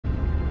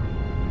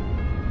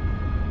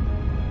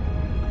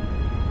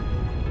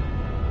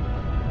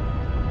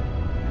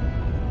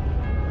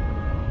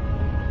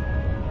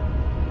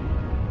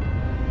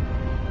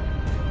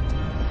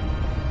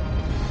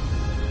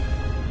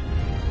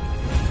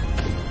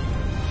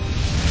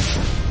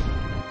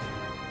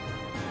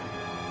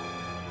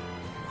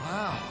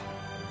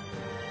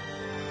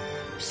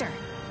Sure.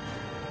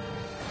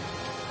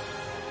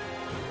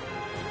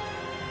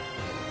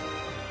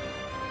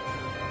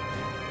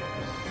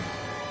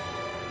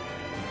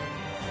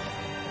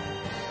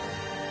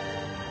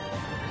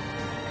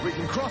 We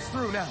can cross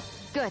through now.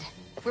 Good.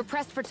 We're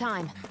pressed for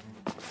time.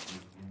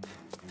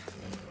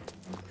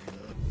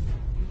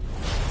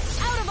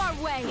 Out of our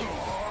way!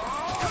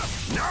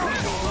 Now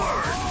you'll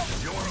learn!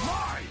 You're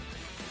mine!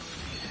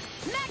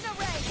 Magna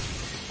Ray!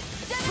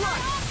 Gemini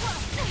Aqua!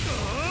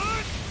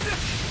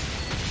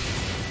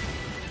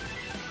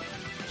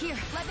 Here,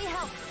 let me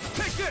help.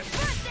 Take this!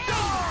 First aid!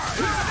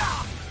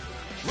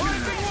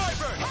 Rising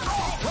Wyvern!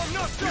 I'm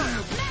not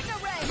done! Magna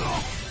Ray!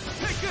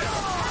 Take this!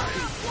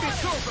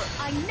 It's over!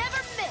 I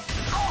never miss!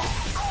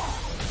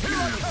 Here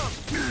I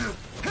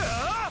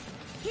come!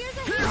 Here's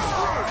a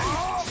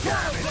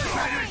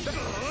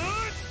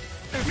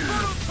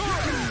Infernal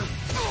Torrent!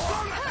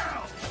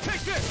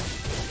 Take this!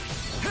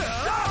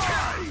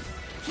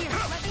 Here,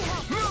 let me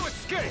help. No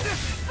escape!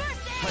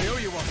 First I aid! owe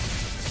you one!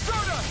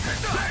 Stardust!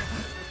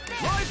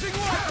 Rising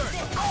Wyvern!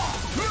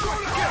 No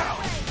escape!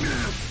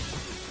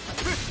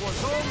 This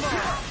one's all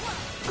mine!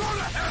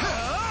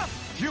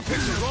 You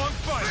picked the wrong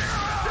fight!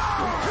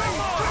 Come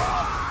on!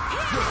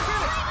 You're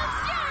finished!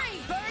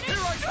 Here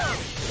I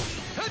come!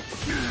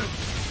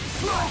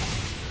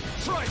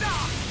 Try now!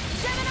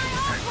 Gemini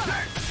Aqua!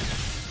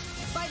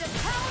 By the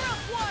power of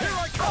water! Here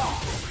I come!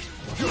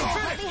 You're Let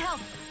me finished! help.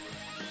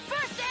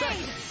 First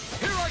aid!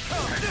 Here I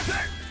come!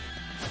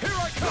 Here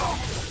I come!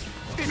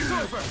 It's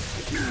over!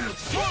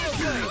 Swallow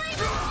blade!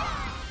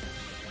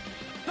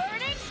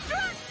 Burning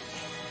strike!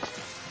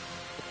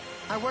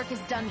 Our work is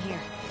done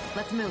here.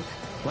 Let's move.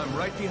 I'm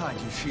right behind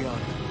you, Shion.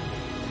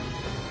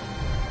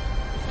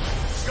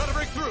 Gotta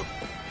break through!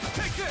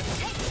 Take this!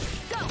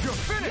 Go! You're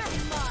finished!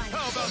 You're mine!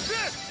 How about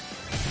this?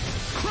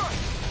 Crush!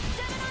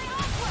 Gemini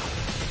Aqua!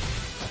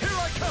 Here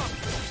I come!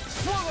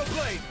 Swallow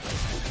blade!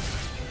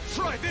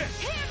 Try this!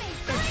 Hear me!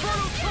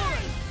 Infernal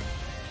Torrent!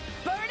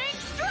 Burning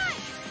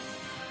strike!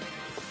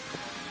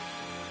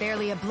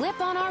 Barely a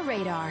blip on our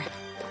radar.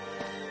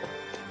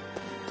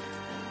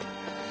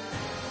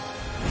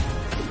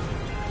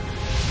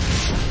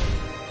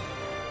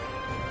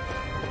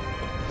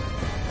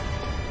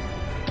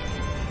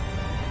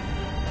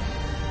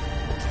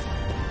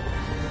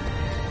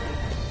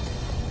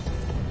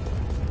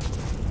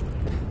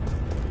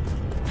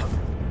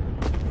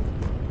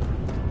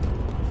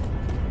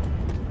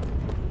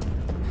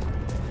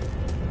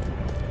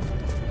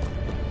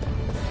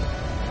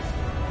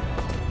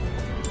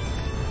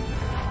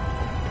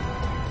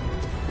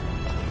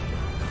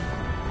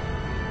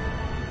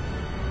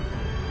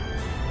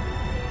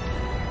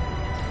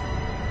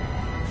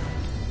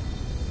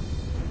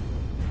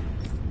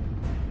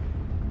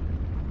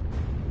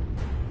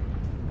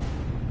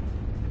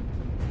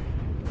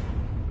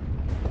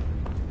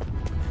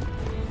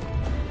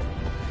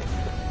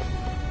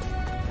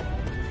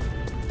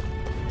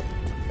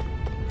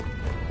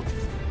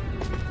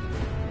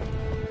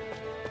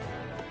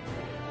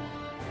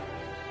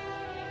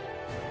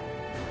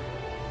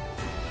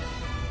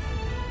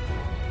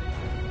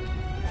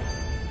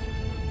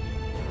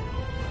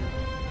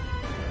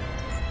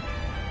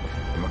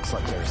 Looks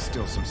like there are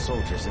still some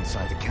soldiers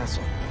inside the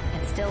castle.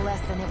 It's still less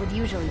than it would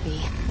usually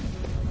be.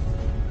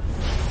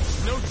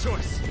 No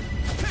choice!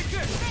 Take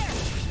this!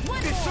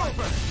 One It's more!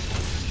 over!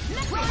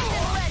 Primed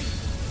and ready!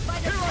 By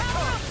the Here I power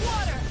come. of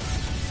water!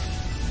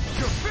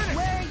 You're finished!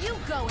 Where are you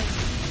going?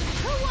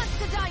 Who wants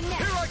to die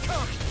next? Here I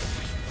come!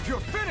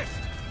 You're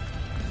finished!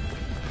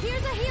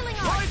 Here's a healing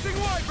arm! Rising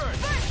Wyvern!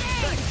 First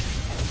aid!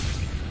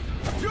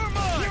 You're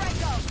mine! Here I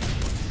go!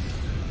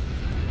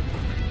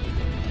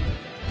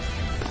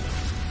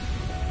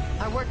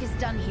 Our work is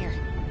done here.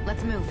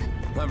 Let's move.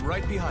 I'm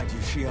right behind you,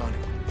 Shion.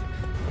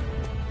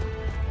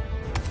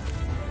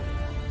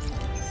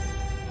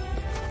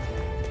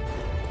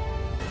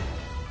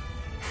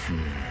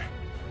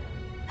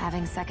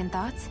 Having second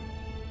thoughts?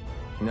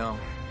 No,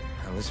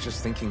 I was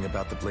just thinking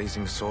about the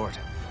blazing sword.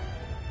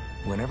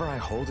 Whenever I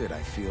hold it,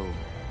 I feel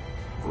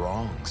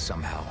wrong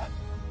somehow.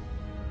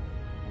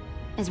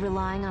 Is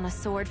relying on a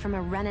sword from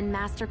a Renin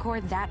Master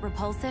Core that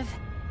repulsive?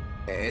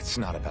 It's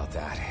not about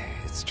that.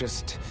 It's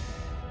just...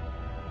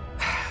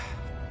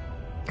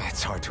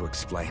 It's hard to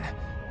explain.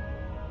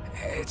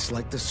 It's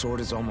like the sword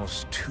is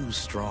almost too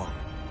strong.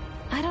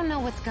 I don't know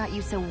what's got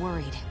you so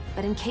worried,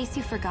 but in case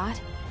you forgot,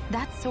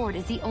 that sword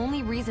is the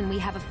only reason we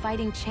have a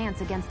fighting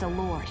chance against a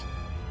lord.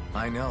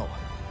 I know.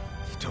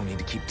 You don't need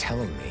to keep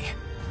telling me.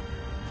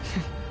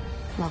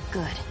 Well,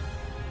 good.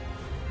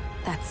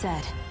 That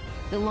said,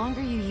 the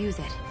longer you use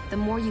it, the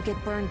more you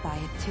get burned by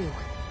it, too.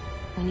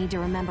 We need to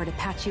remember to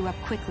patch you up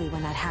quickly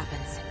when that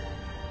happens.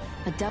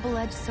 A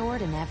double-edged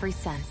sword in every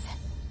sense.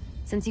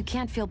 Since you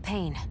can't feel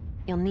pain,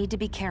 you'll need to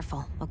be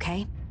careful,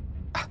 okay?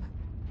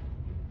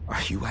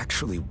 Are you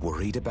actually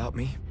worried about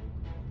me?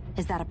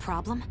 Is that a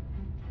problem?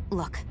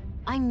 Look,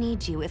 I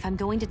need you if I'm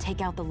going to take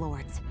out the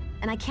lords,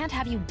 and I can't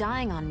have you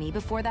dying on me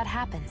before that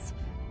happens.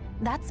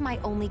 That's my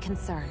only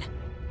concern.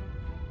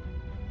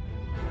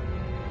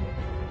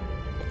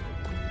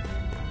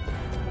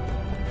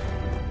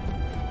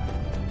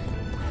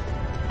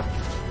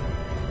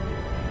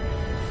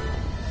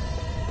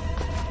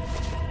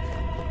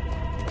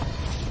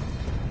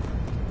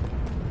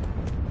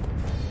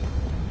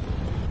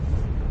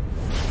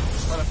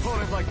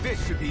 fight like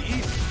this should be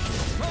easy.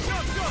 I'm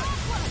not done!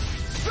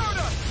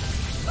 Stardust!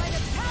 By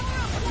the power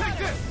of water! Take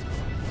this!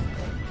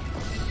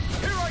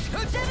 Here I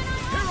come!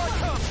 Here I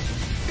come!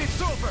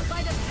 It's over!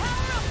 By the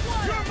power of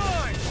water! You're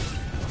mine!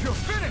 You're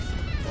finished!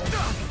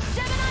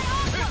 Gemini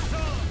Alpha! It's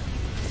on!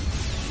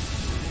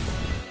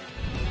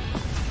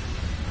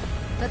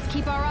 Let's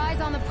keep our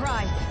eyes on the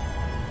prize.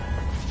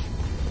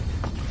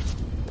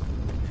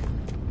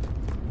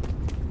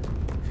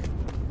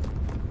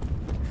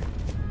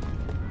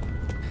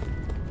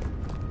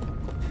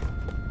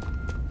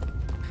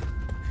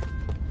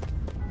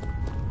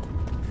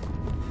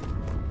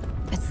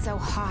 It's so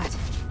hot.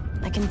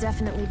 I can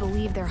definitely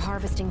believe they're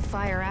harvesting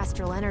fire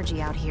astral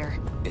energy out here.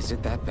 Is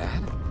it that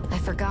bad? I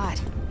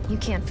forgot. You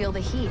can't feel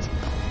the heat.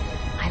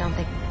 I don't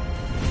think...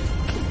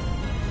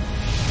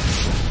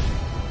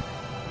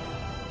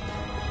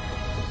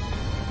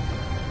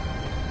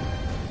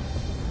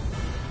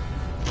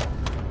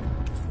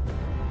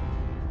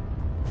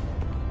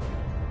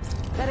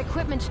 That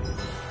equipment...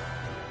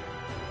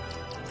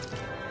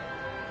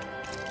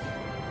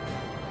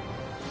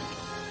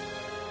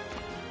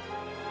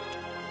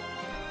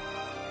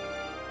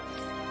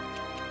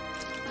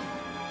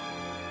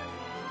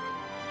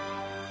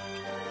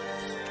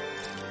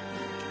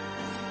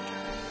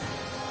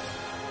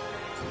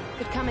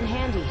 could come in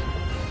handy.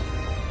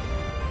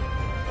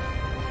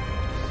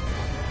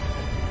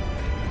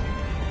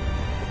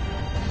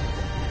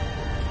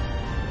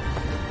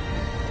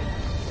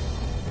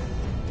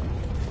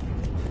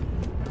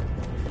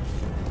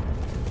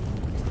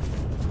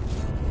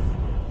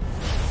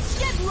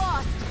 Get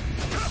lost!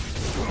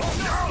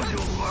 Now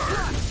you'll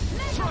learn!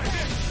 Try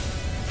this!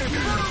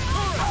 Infernal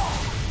Torrent!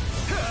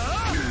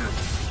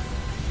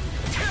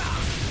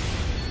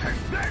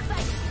 Take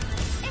this!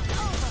 It's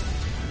over!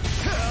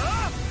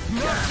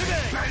 Not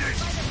today!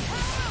 Finish!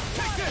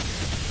 Take this!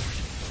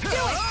 Do it!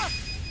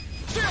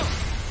 Chill!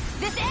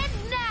 This ends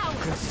now!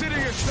 Consider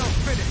yourself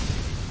finished!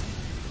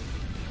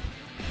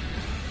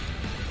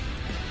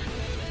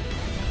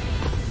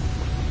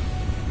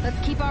 Let's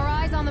keep our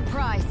eyes on the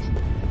prize.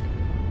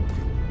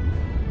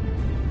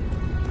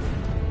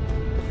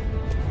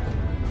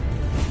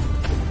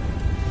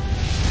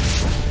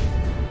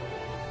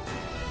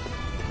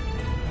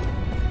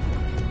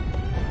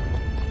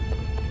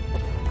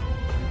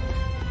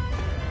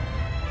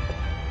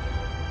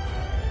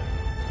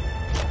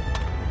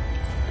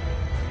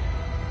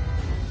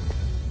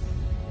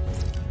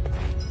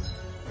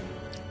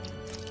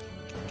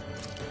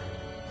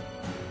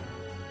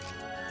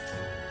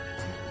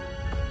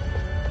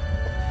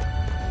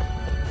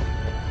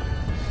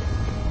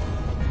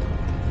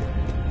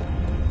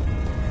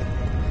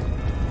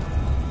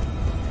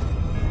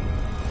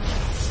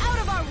 Out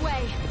of our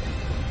way!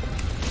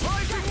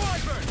 Rising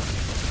Wyvern!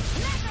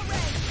 Mega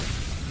Ray!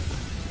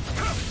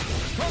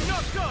 I'm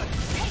not done!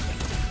 Take it!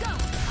 Go!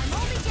 I'm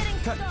only getting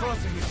That started!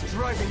 buzzing is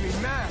driving me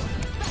mad!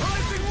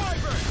 Rising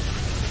Wyvern!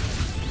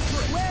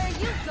 Where are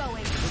you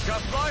going? We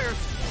got fires!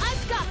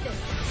 I've got this!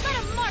 Let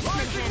a marksman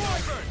Rising handle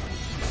it! Wyvern!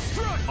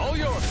 Strike! All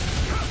yours!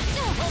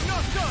 I'm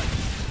not done!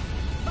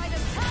 By the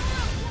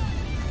power of water!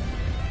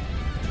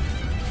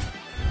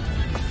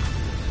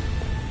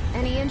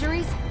 Any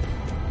injuries?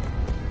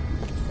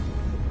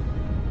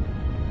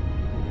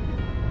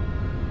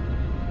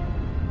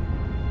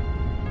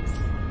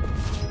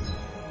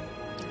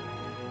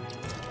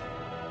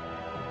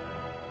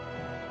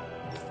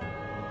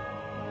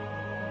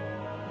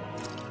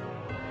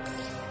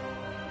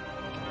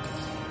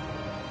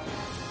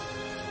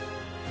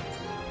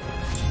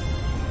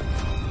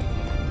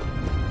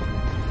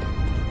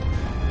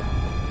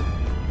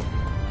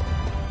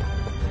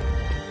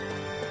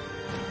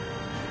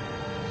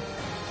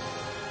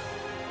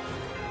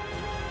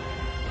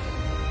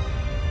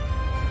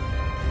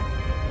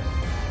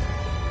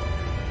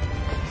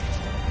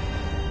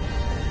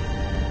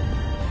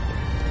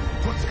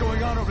 What's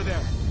going on over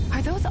there?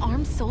 Are those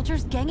armed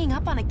soldiers ganging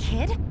up on a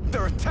kid?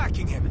 They're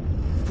attacking him!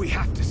 We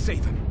have to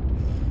save him!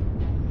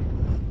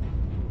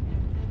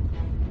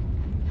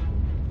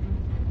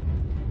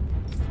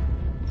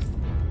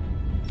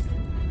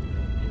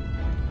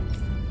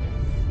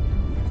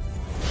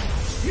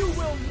 You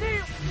will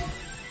kneel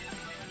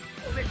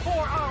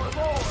before our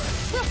Lord!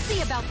 We'll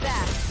see about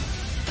that!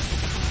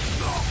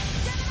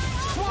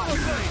 Swallow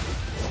Blade!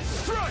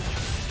 Strike!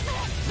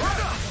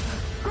 Rada!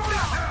 Go to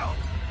hell!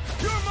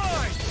 You're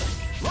mine!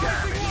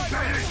 Rising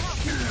Wyvern!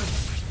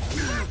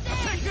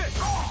 Take this!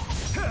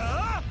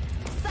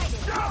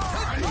 Excited!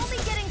 I'm only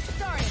getting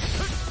started!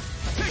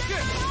 Take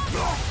this!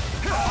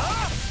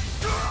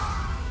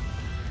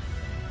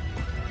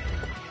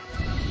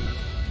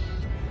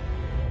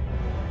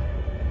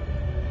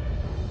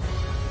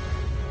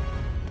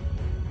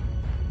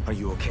 Are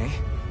you okay?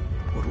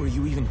 What were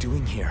you even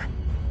doing here?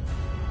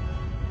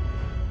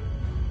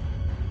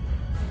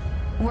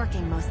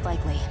 Working, most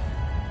likely.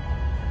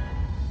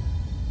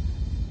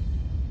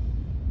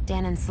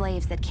 Danon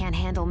slaves that can't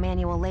handle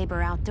manual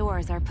labor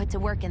outdoors are put to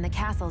work in the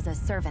castles as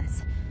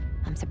servants.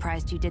 I'm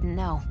surprised you didn't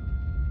know.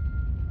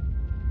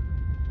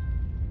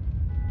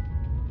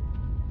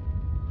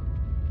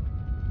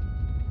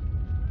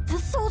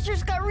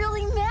 soldiers got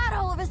really mad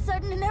all of a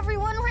sudden and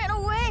everyone ran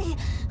away.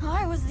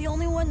 I was the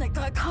only one that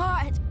got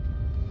caught.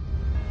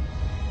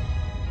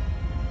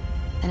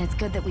 And it's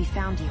good that we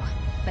found you,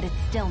 but it's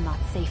still not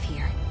safe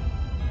here.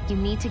 You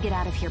need to get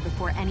out of here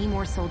before any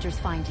more soldiers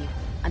find you.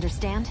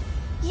 Understand?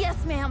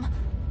 Yes, ma'am.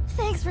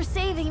 Thanks for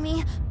saving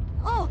me.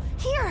 Oh,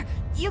 here!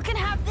 You can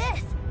have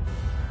this!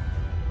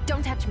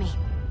 Don't touch me.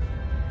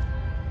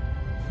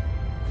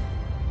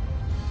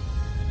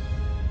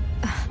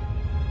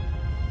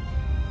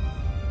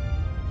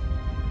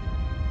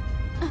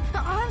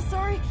 I'm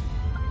sorry.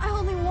 I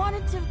only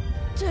wanted to...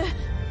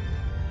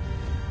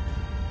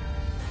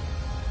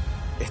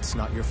 It's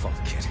not your fault,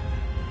 kid.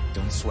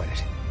 Don't sweat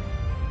it.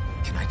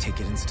 Can I take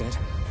it instead?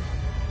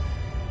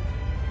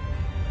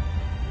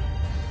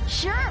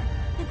 Sure!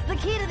 It's the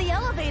key to the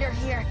elevator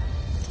here.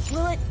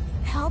 Will it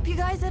help you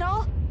guys at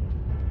all?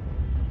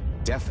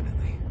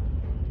 Definitely.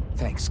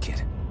 Thanks,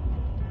 kid.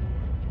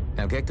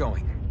 Now get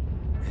going.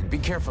 And be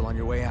careful on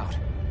your way out.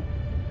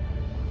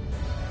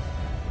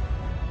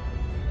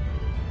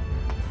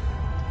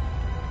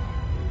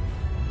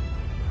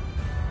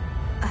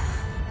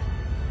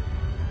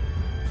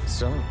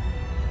 So,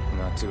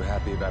 not too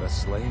happy about a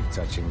slave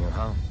touching you,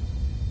 huh?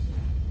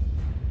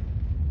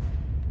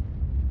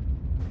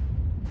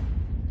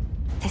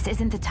 This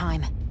isn't the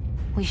time.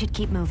 We should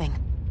keep moving.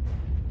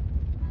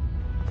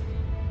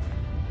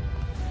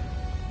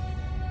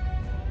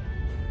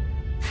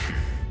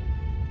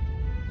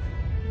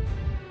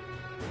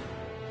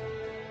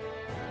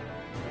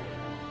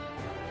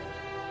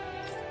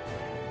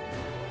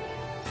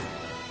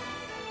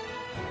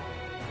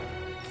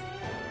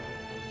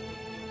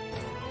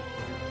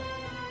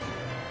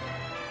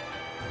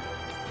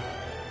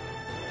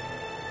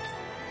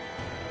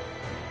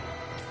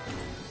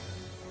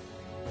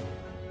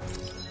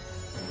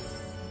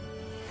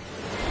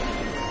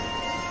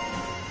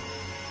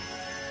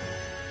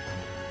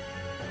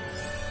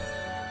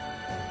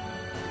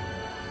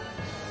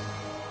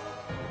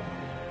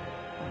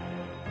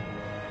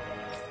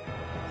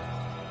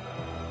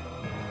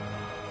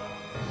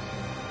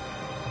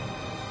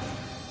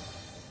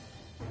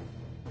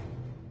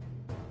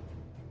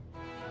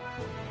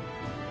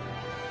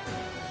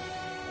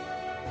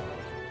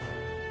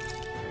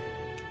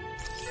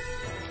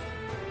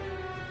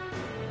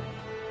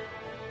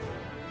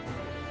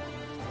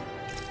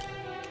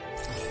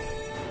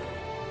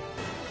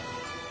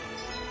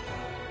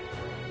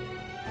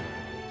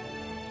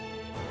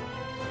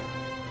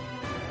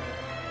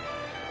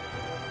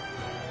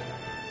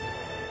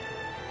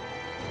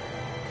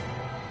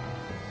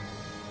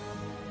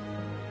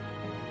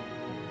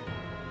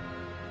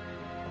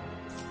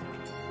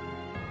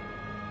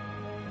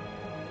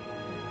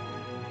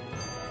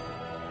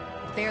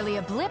 Barely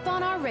a blip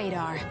on our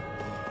radar.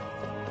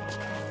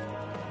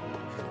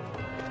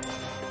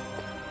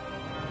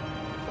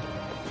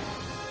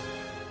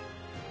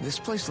 This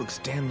place looks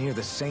damn near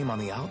the same on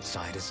the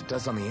outside as it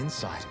does on the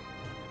inside.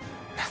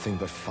 Nothing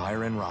but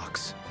fire and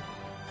rocks.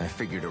 I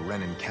figured a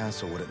Renan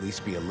castle would at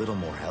least be a little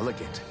more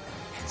elegant.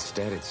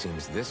 Instead, it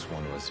seems this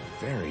one was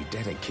very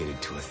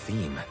dedicated to a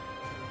theme.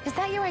 Is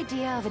that your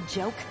idea of a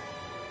joke?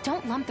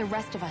 Don't lump the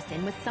rest of us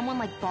in with someone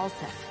like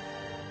Balseph.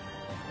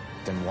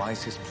 Then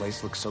why's his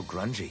place look so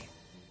grungy?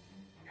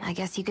 I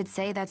guess you could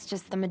say that's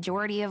just the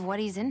majority of what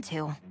he's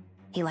into.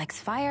 He likes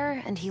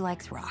fire and he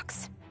likes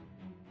rocks.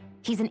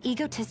 He's an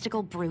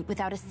egotistical brute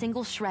without a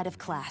single shred of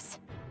class.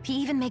 He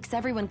even makes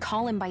everyone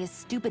call him by his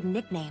stupid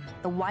nickname,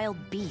 the Wild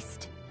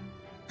Beast.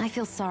 I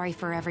feel sorry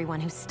for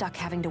everyone who's stuck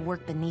having to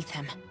work beneath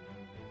him.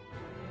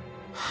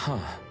 Huh.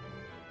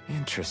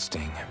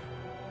 Interesting.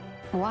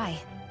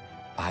 Why?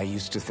 I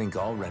used to think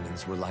all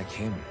Renans were like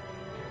him.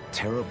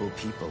 Terrible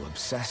people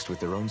obsessed with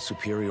their own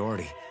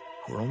superiority,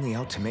 who are only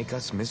out to make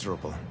us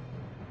miserable.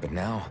 But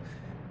now,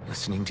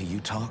 listening to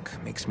you talk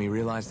makes me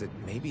realize that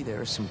maybe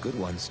there are some good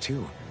ones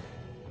too.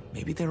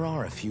 Maybe there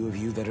are a few of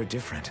you that are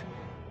different.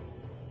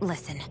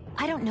 Listen,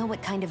 I don't know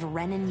what kind of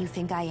Renan you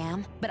think I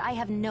am, but I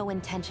have no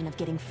intention of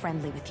getting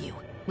friendly with you.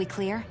 We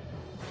clear?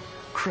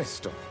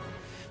 Crystal,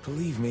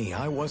 believe me,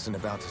 I wasn't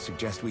about to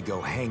suggest we go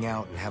hang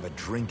out and have a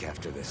drink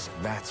after this,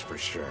 that's for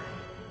sure.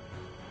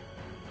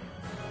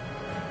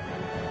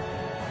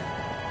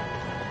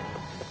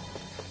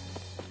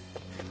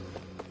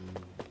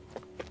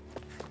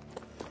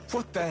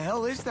 What the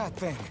hell is that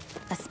thing?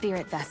 A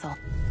spirit vessel.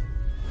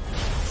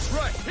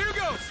 Right, here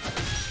goes!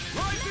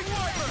 Rising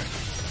Wyvern!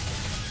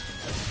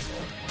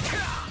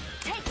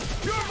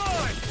 You're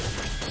mine!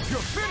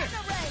 You're finished!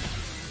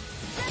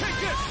 Take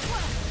this!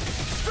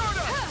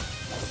 Stardust!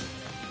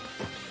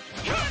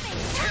 Hear me!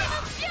 Stream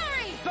of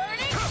fury!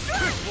 Burning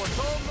This one's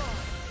all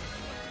mine!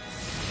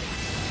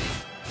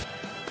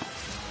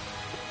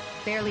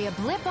 Barely a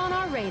blip on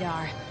our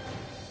radar.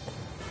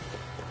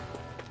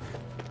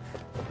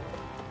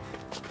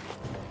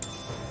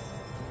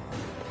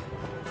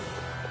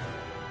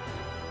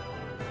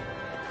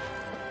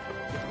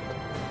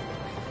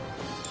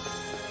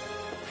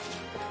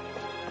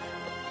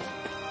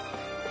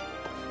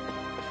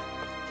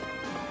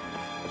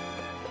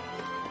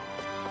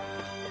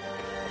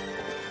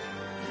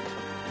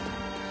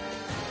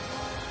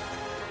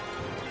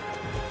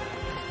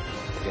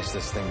 Guess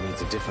this thing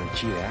needs a different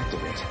key to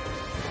activate.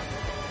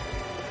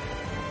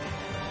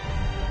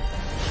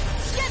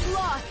 Get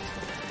lost!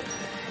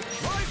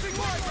 Rising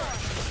Wyvern!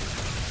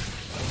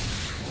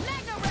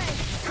 Magna Ray!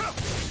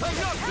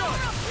 Enough Power done!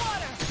 of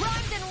water!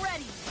 Primed and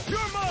ready!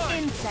 You're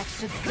mine! Insects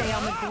should stay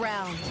on the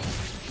ground.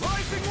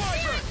 Rising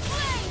Wyvern!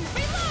 Flame!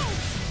 Reload!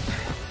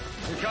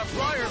 We got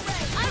fire!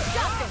 I've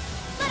got this!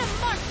 Let a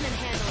marksman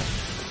handle it!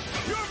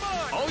 You're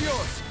mine! All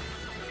yours!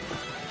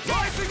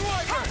 Rising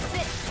Wyvern! That's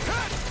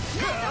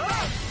it! Magna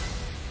Ray!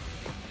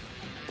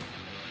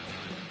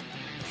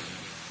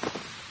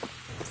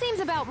 Seems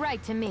about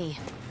right to me.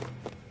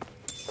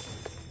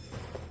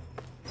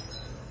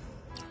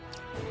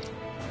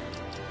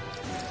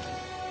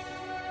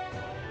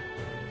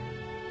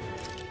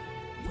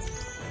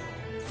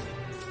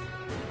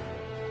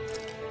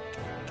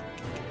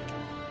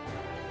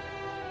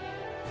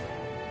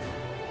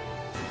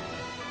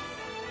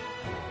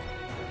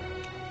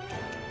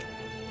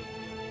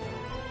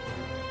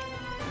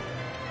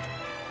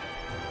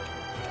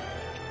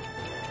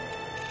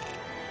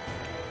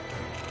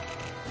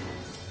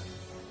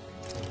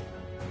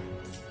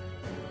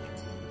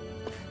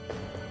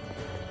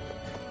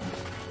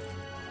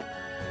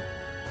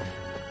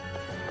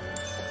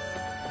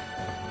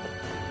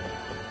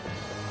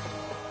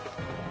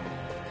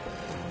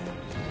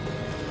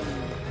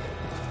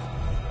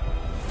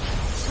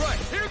 Right,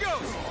 here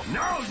goes!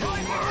 Now you'll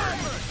learn!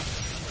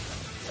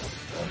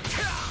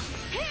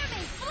 Hear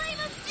me! Flame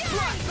of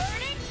fury!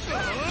 Burning!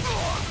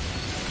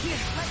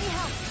 Here, let me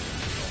help.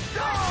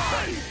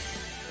 Die!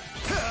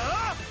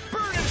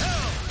 Burn in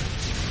hell!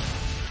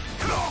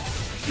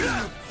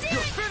 You're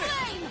finished!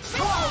 Flame!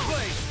 Swallow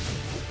blade!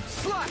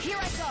 Slash! Here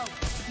I go!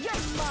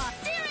 You're mine!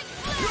 Searing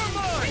flame! You're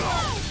mine!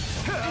 Reload!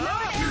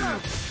 Another arrow!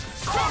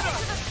 Hold it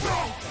to the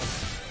flame!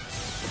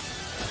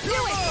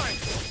 You're mine!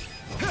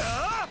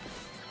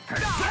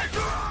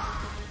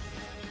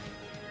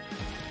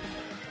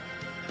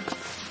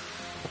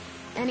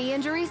 Any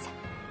injuries?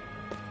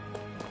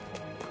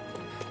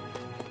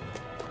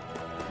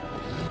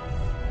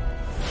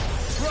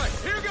 Right,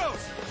 here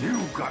goes! You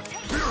got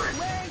spirit!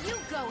 Where are you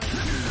going?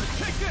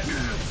 Take this!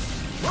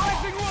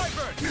 Rising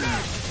Wyvern!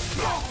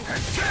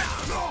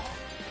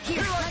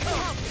 Here, let me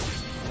help.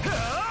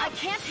 I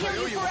can't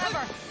heal you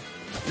forever.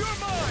 You're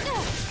mine!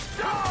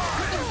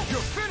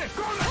 You're finished!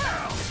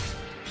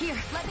 Here,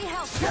 let me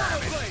help.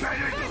 Swallow blade!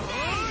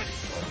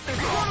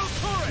 Infernal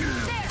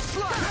torrent! There!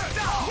 Slash!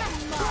 You're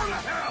mine!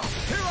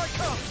 Here I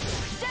come!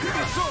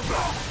 It's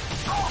over!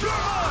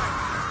 You're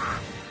mine!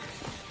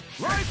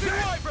 Rising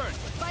Wyvern!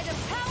 By the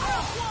power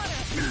of water!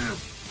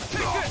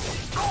 Take this!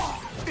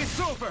 It's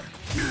over!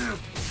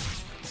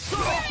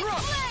 Soul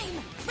thrust! Flame!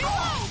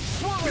 Reload!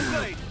 Swallow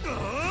blade!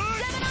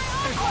 Gemini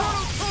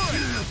Infernal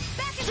torrent!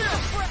 Back into the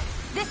fray!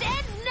 This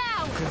ends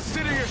now!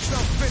 Consider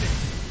yourself finished!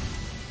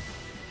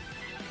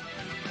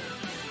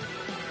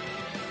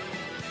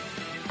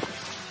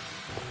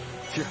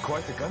 You're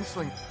quite the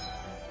gunslinger.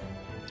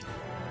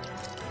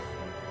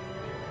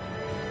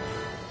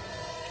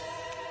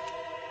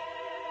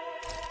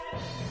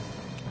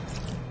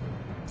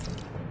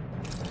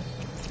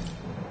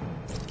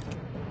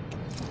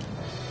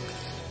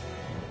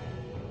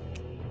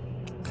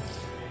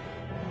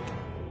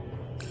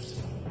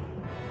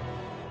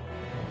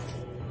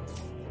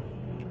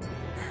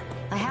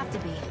 I have to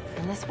be,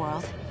 in this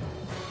world.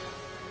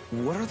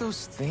 What are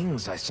those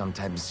things I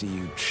sometimes see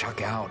you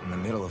chuck out in the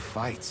middle of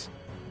fights?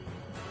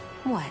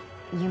 What?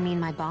 You mean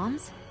my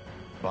bombs?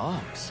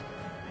 Bombs?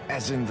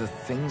 As in the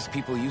things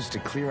people use to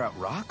clear out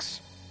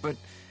rocks? But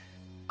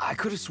I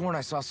could have sworn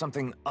I saw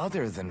something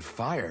other than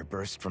fire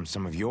burst from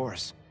some of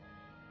yours.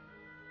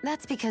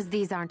 That's because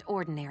these aren't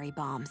ordinary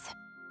bombs.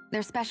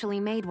 They're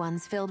specially made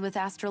ones filled with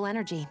astral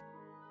energy.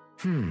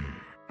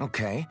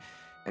 Okay.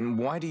 And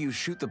why do you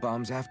shoot the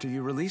bombs after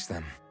you release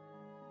them?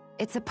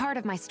 It's a part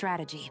of my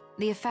strategy.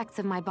 The effects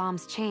of my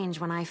bombs change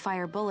when I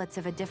fire bullets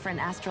of a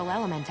different astral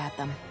element at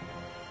them.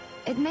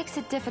 It makes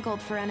it difficult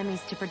for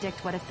enemies to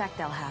predict what effect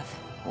they'll have,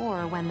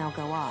 or when they'll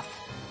go off.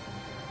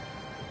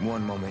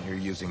 One moment you're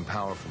using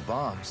powerful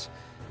bombs,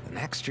 the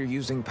next you're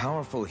using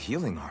powerful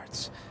healing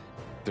arts.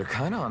 They're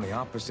kinda on the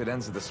opposite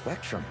ends of the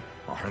spectrum,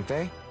 aren't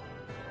they?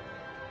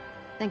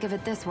 Think of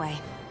it this way.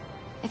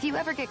 If you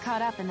ever get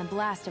caught up in the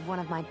blast of one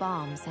of my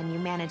bombs and you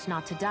manage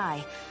not to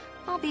die,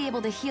 I'll be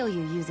able to heal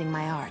you using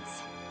my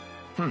arts.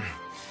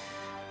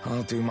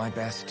 I'll do my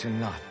best to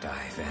not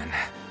die then.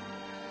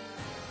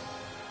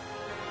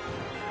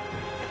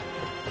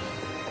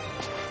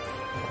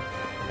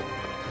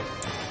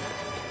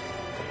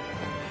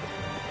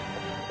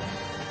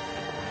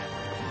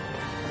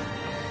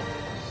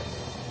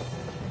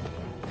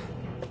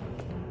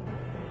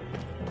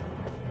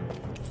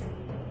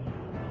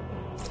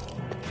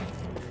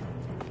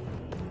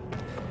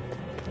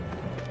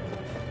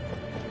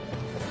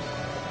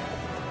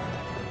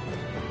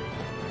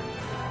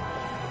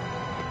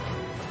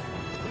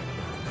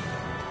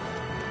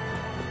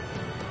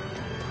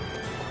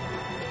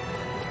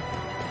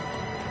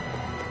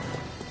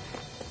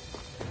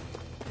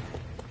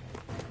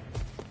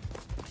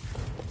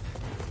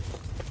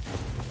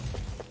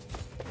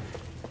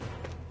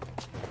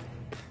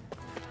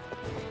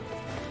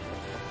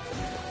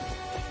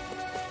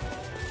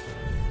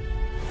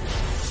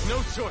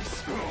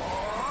 choice.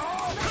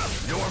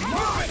 You're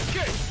mine!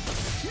 Escape!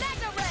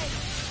 Magna Ray!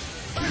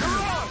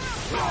 You're on!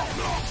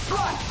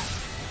 Strike!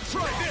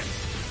 Try this!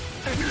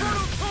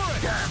 Infernal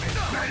Torrent! Damn it,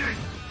 Medic!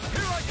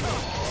 Here I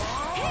come!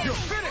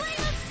 You're finished!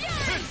 Flame of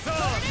Fury! It's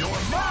on!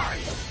 You're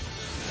mine!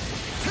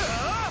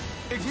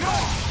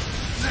 Ignite!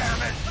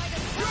 Damn it!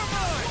 You're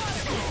mine!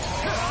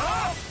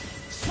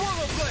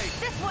 Swallow Blade!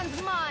 This one's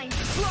mine!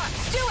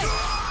 Slash! Do it!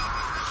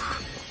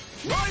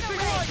 Rising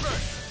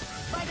Wyvern!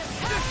 By the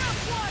power of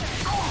water!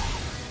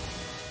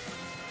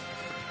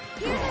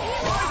 Here's a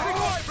healer! Rising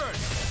Wyvern!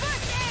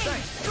 First aid!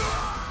 Thanks!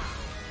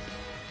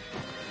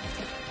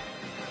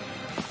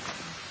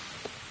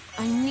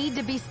 I need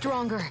to be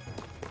stronger.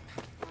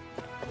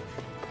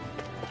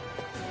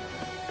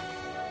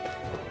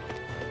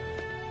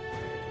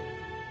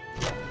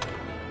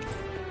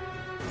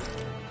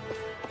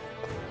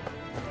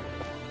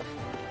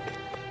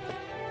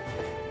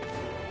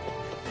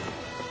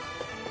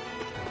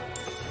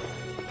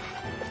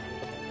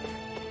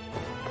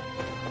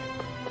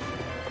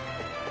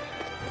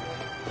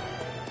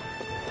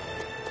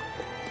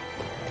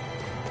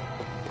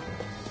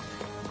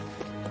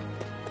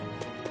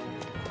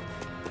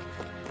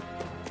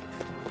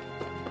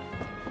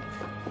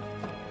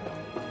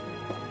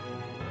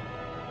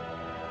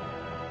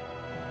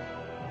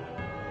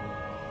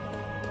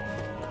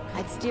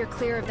 I'd steer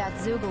clear of that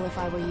Zoogle if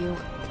I were you.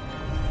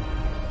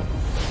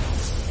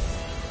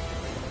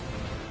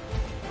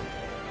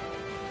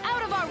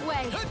 Out of our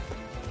way!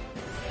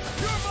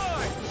 You're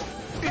mine!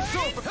 It's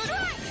over!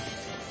 Strike!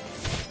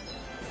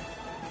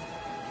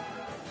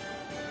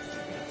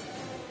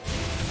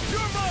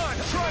 You're mine!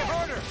 Try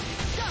harder!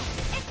 Go!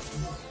 It's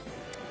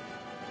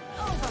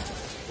over!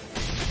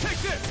 Take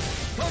this!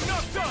 I'm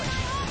not done!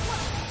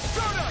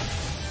 Stardust!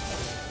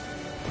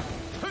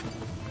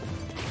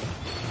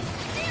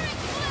 Steering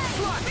flame!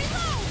 Slash!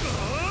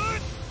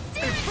 Reload!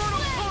 Steering Infernal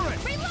flame!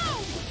 Torrent!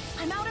 Reload!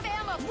 I'm out of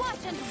ammo!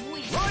 Watch and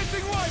weep!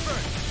 Rising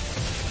Wyvern!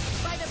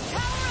 By the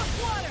power of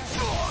water!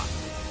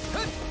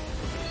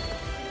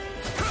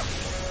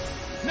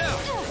 Now,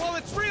 while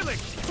it's reeling!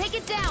 Take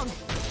it down!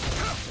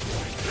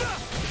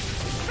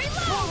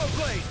 Reload! Swallow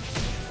Blade!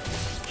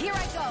 Here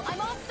I go! I'm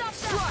all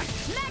stopped up! Strike!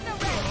 Magna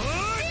Ray!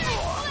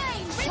 Steering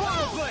flame!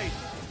 Swallow Reload! Blade!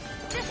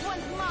 This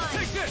one's mine!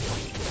 Take this!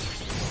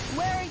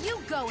 Where are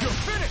you going? You're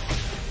finished!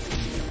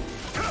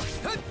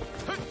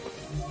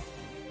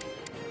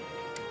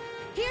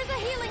 Here's a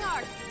healing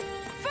art!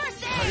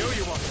 First I aid! owe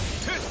you one!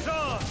 It's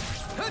on!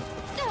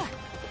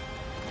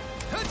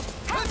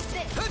 How's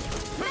this?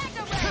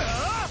 Magna Ray!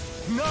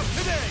 Not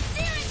today!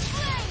 Steering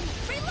flame!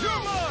 Reload!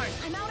 You're mine!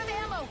 I'm out of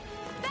ammo!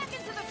 Back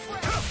into the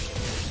fray!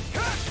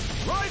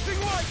 Rising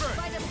Wyvern!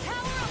 By the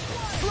power of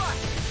water!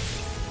 Slash!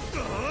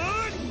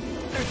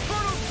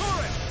 Infernal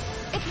Torrent!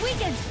 It's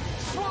weakened!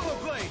 Swallow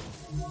Blade!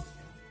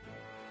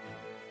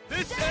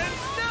 This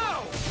ends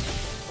now!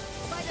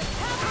 By the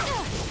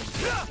power...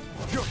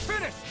 You're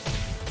finished!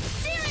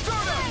 Steering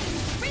Stardust!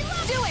 flame!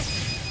 Reload! Do it!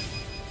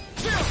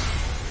 Chill!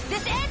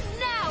 This ends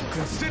now!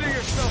 Consider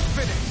yourself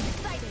finished!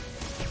 Excited!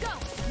 Go!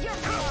 You're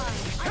mine!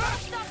 I'm all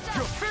stopped up!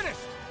 You're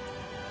finished!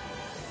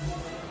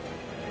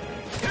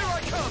 Here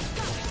I come!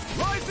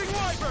 Rising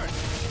Wyvern!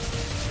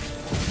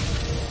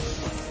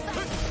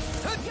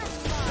 You're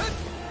mine!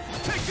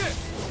 Take this!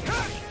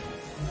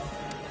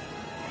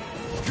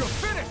 You're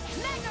finished!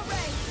 Magna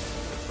Ray!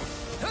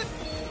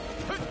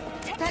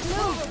 That move!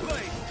 Swallow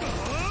Blade!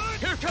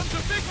 Here comes a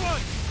big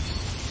one!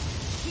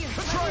 Here!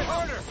 Try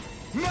harder!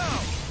 Now!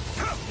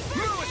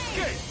 No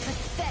escape!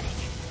 Pathetic!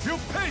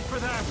 You'll pay for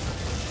that!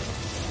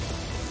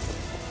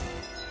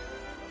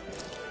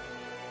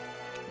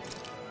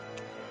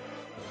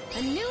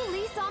 A new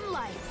lease on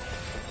life!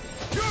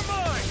 You're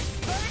mine!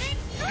 Burning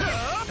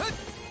strike!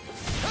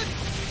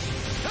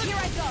 Here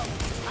I go!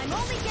 I'm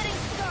only getting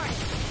started!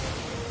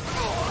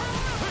 Power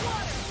of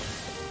water!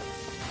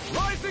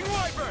 Rising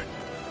Wyvern!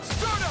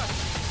 Stardust!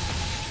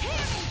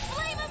 Hear me!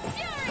 Flame of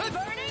fury!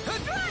 Burning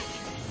strike!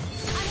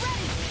 I'm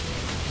ready!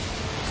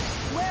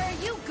 Where are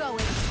you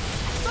going?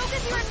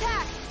 Focus your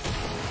attack!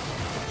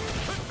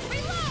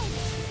 Reload!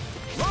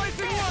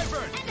 Rising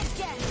Wyvern! And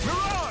again!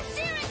 Mirage!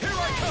 Steering Here I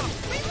flame! come!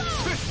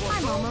 Reload! This one's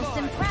I'm all almost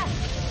mine. impressed!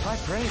 High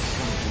praise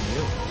coming from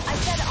you. I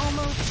said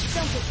almost.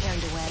 Don't get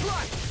carried away.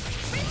 Slash!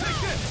 Take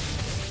Reload! this!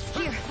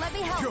 Here, let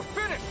me help! You're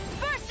finished!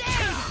 First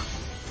aid!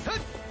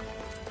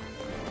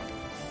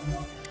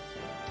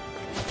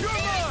 You're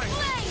mine!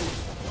 Flame!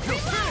 You're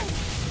Reload! finished!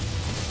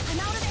 I'm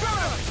out of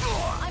ammo!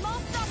 I'm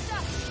all stopped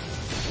up!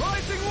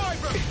 Rising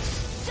Wyvern!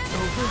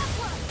 General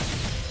Aqua!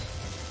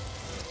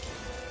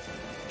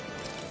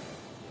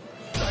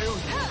 I owe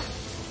you.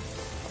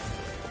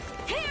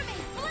 Hear me!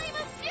 Flame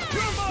of fury!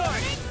 You're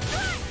mine! Burning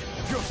strike!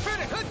 You're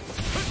finished!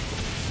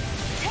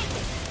 Take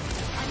it!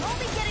 I'm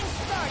only getting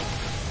started!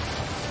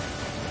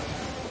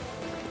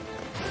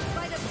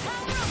 By the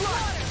power of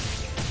water!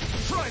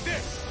 Try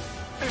this!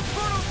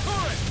 Infernal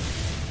Torrent!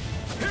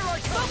 Here I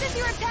come! Focus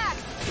your attack!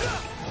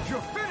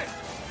 You're finished!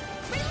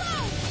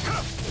 Reload!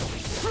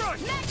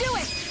 Strike! Now do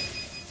it!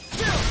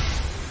 Still!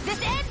 This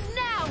ends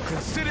now!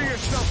 Consider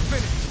yourself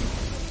finished!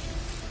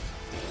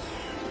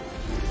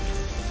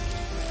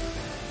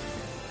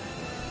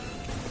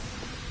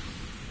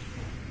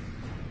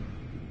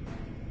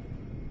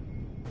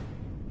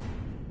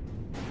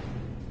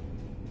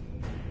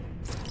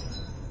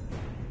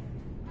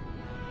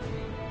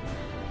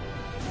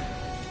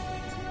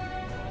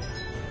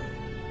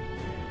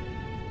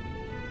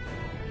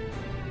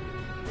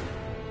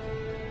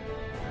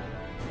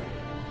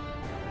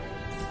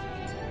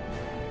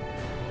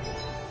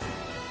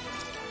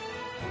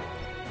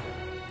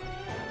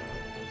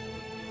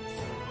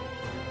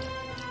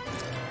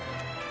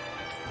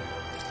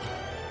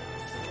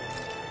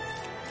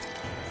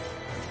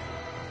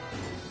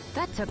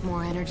 That took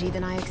more energy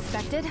than I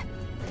expected.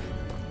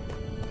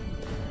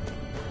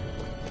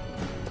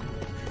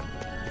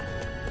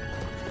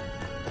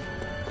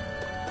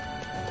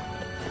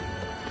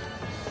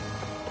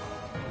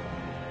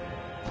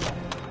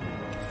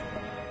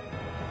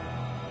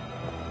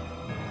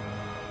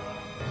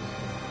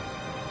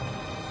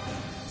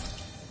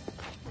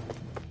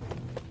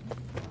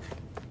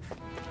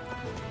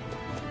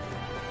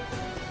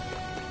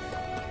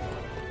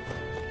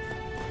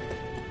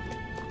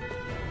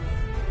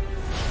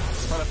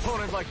 An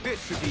opponent like this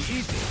should be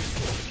easy.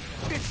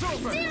 It's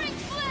over! Searing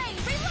flame!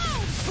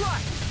 Reload!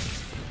 Fly!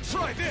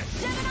 Try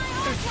this! Gemini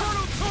Ultra!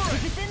 Infernal Torrent!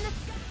 If it's in the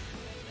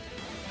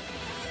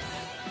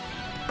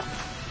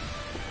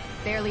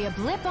Barely a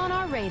blip on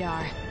our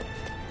radar.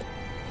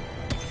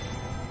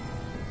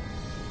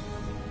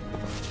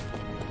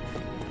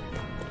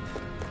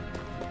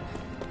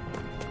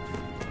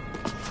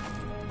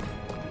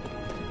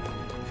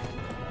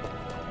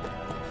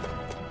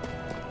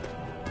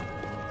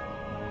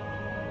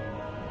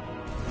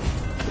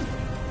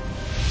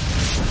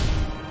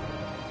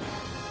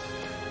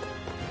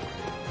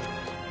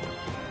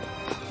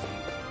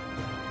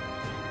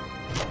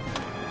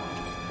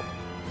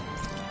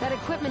 That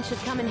equipment should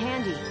come in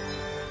handy.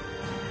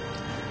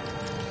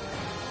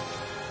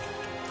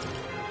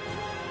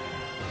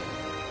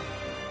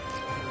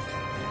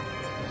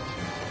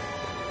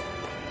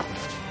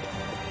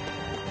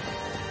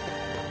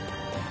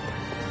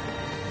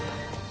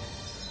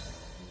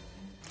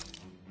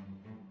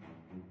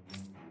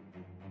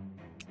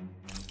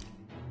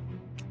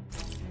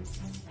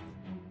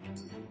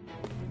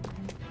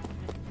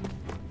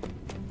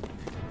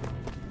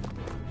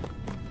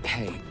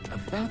 Hey,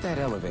 about that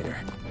elevator.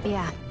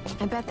 Yeah,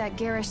 I bet that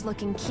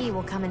garish-looking key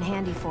will come in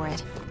handy for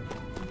it.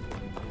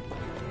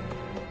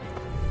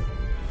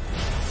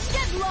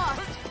 Get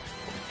lost!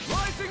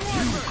 Rising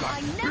Wyvern!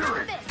 I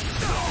never miss!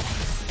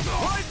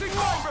 Rising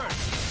Wyvern!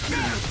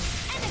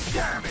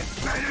 Damn it,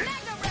 Bennett!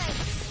 Mega ray!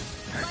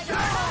 Like a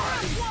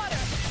flood of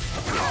water!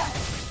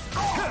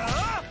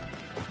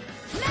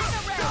 Mega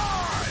ray!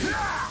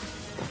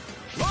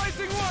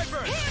 Rising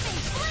Wyvern! Hear me!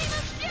 Flame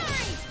of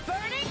fury!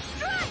 Burning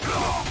strike!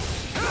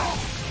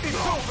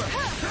 It's over!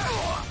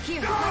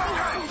 Here, You're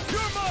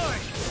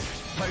mine!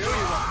 I owe you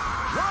one!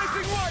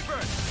 Rising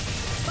Wyvern!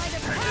 By the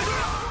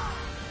power!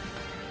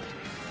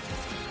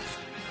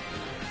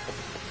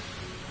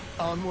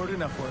 Onward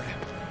and upward.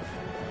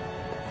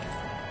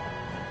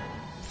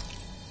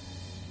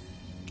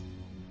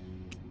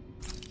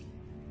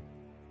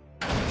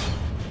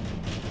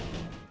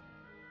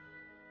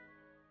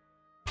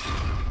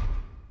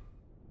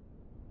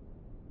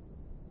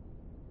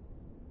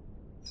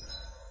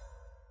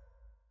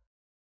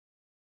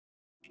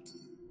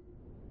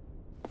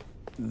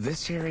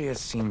 This area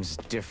seems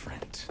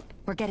different.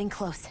 we're getting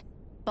close.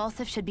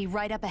 Balsif should be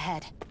right up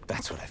ahead.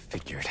 That's what I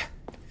figured.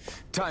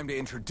 Time to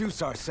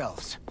introduce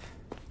ourselves.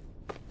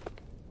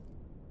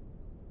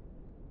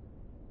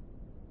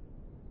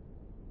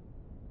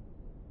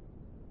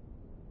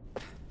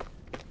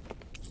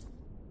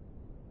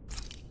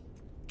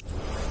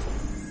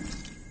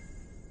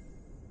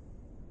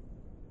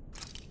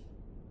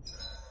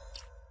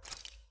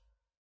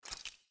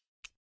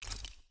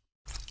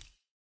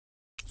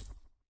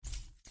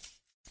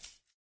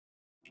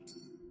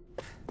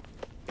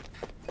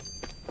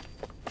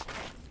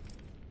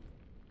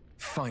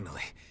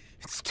 Finally,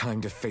 it's time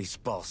to face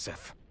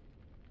Balsif.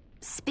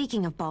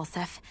 Speaking of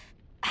Balsif,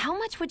 how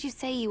much would you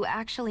say you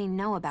actually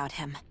know about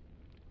him?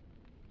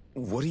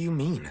 What do you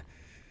mean?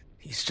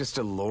 He's just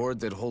a lord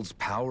that holds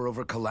power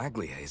over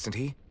Calaglia, isn't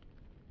he?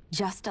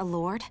 Just a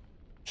lord?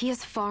 He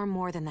is far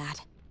more than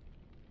that.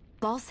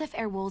 Balsif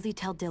Erwolzi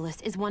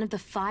Teldilis is one of the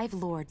 5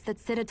 lords that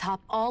sit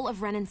atop all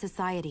of Renan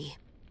society.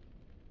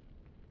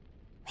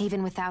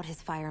 Even without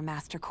his Fire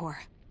Master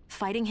Core,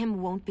 fighting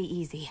him won't be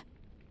easy.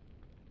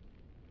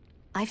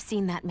 I've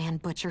seen that man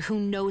butcher who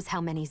knows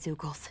how many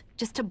Zeugles,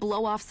 just to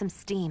blow off some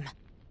steam.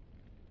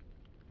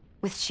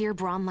 With sheer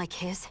brawn like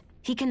his,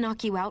 he can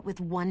knock you out with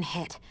one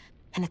hit,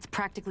 and it's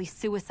practically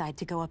suicide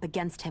to go up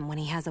against him when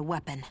he has a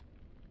weapon.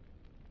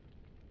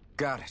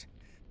 Got it.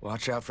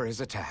 Watch out for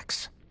his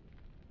attacks.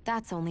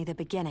 That's only the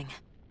beginning.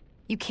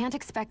 You can't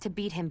expect to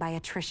beat him by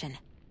attrition.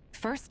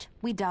 First,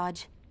 we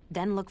dodge,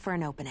 then look for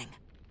an opening.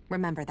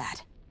 Remember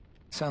that.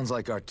 Sounds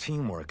like our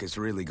teamwork is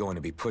really going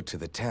to be put to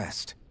the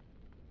test.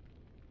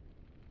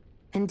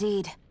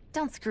 Indeed.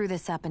 Don't screw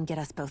this up and get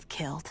us both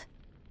killed.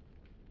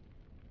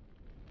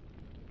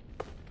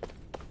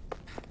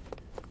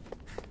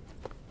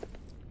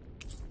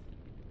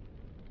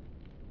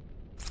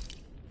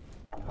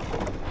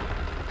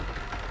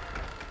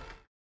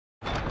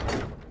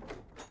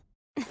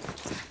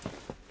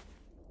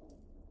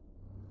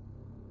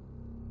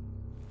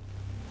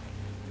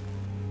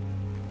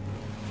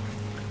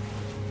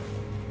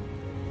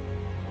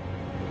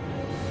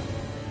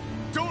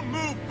 Don't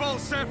move,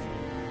 Balsif!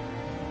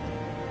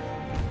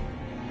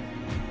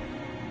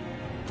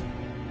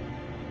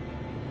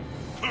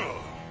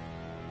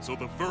 So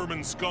the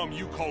vermin scum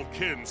you call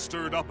kin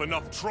stirred up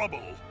enough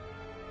trouble.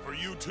 For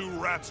you two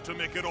rats to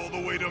make it all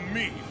the way to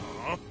me,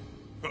 huh?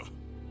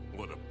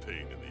 What a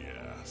pain in the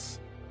ass.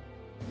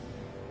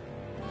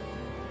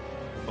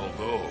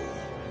 Although,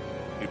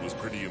 it was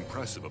pretty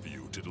impressive of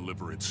you to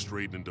deliver it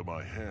straight into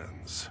my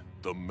hands.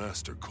 The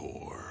Master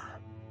Core.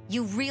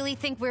 You really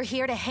think we're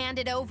here to hand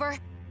it over?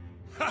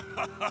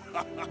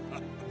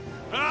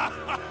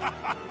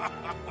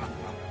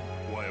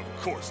 Why, of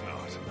course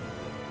not.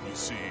 You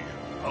see,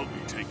 I'll be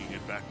taking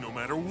it back no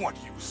matter what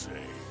you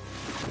say.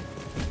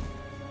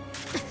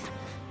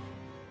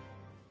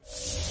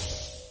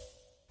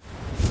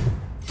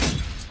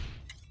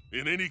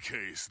 In any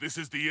case, this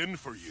is the end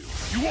for you.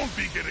 You won't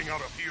be getting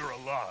out of here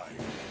alive.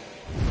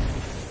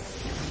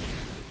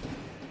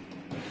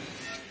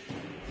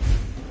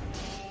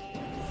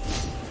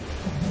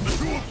 The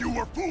two of you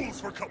were fools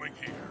for coming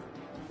here.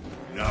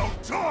 Now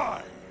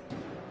die!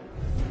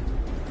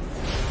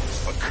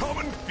 A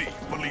common thief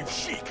believes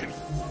she can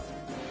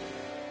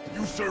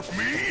usurp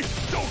me?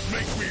 Don't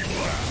make me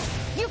laugh!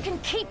 You can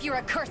keep your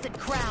accursed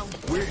crown!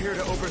 We're here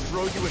to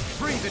overthrow you and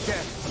free the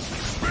dead!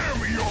 Spare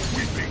me your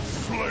weeping,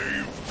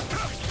 slave!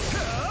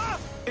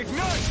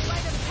 Ignite! By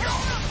the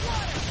power of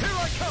water! Here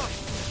I come!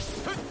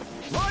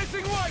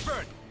 Rising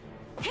Wyvern!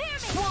 Hear me!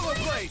 Swallow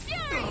Flame of Blade!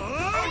 Fury!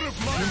 Out of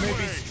my You may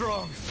way! be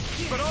strong,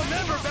 but I'll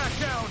never back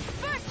down!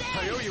 First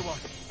I aid! owe you one.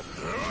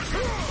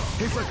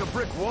 He's like a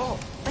brick wall.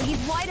 But he's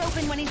wide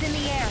open when he's in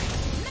the air.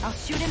 I'll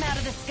shoot him out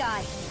of the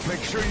sky.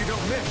 Make sure you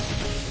don't miss.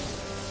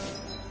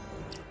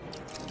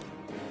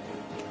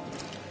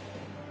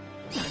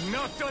 I'm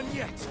not done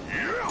yet.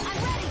 I'm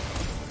ready!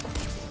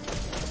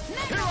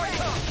 Here I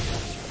come!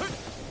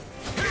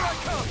 Here I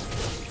come!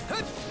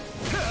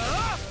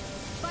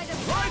 By the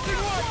Rising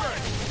power of Wyvern! water!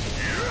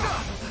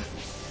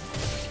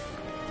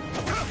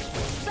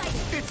 Sight!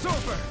 It's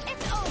over!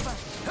 It's over!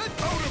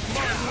 Out of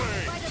my way!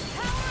 By the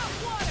power of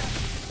water!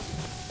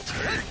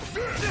 Take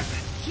this!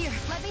 Here,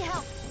 let me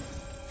help!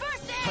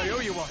 First aid! I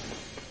owe you one.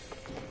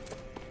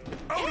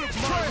 Out of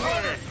Try my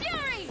harder! way!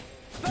 Fury!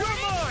 You're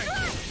mine!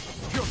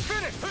 You're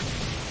finished!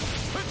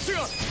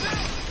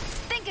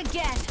 Think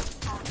again!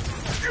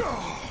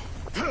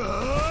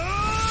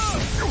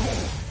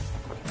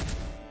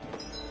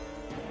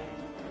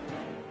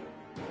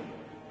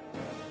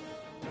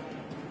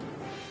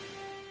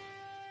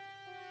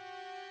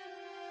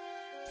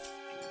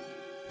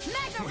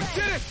 Mega We Ray!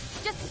 did it!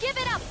 Just give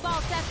it up,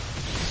 Balsep!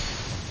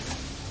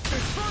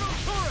 Infernal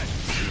Torrent!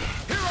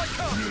 Here I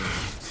come!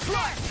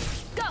 Slash!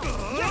 Go!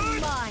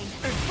 You're mine!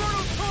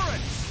 Infernal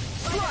Torrent!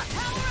 By the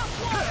power of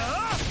water!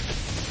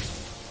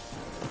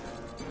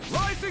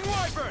 Rising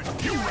Wyvern!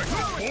 You reckon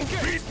won't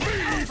beat me?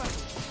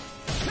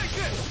 Take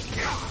this!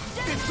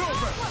 It's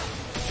over!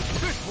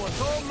 This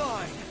one's all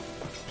mine!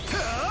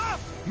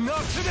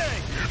 Not today!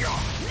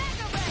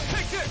 Mega Ray!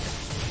 Take this!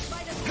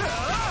 By the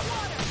power of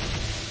water!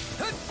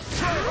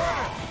 Try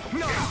harder!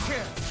 No, you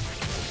can't!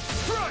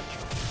 Strike!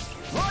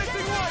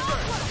 Rising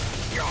Wyvern!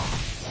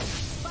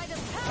 By the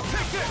power Take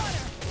of this!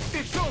 water!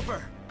 It's over!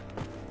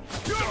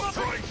 Stop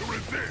trying to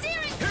resist!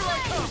 Searing Here I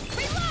come!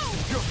 flame! Reload!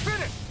 You're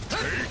finished!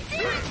 Take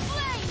Searing this!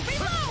 flame!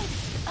 Reload!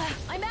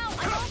 I'm out!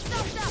 I'm all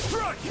stuffed up!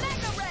 Strike!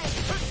 Mega Ray!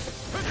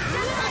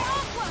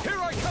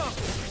 Here I come!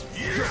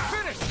 You're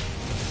finished!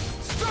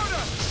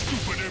 Stardust!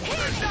 Stupid Here's the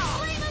invention!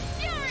 flame of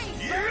fury!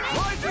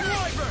 Rising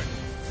Wyvern!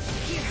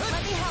 Here,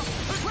 let me help!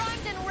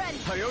 Primed and ready!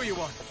 I owe you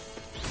one.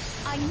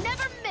 I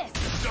never miss!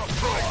 Stop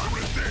trying to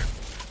resist!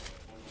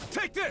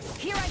 Take this!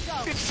 Here I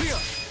go! It's Sia!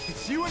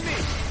 It's you and me!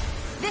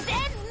 This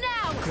ends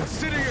now!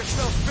 Consider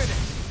yourself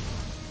finished!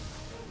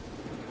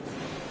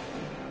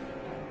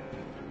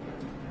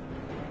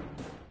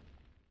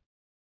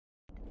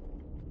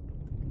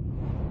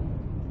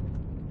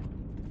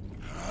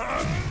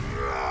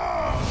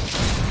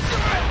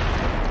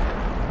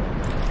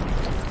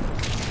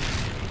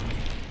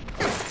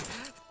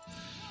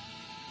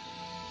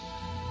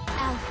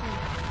 Alfred.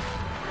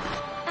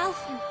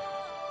 Alfred.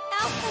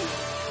 Alfred.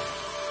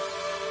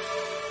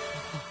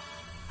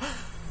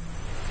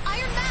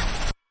 Iron Man!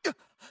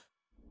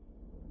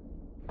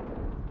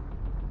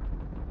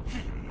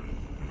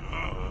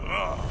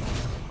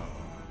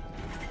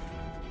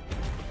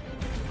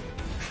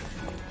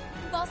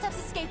 Balsep's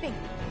escaping.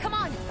 Come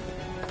on.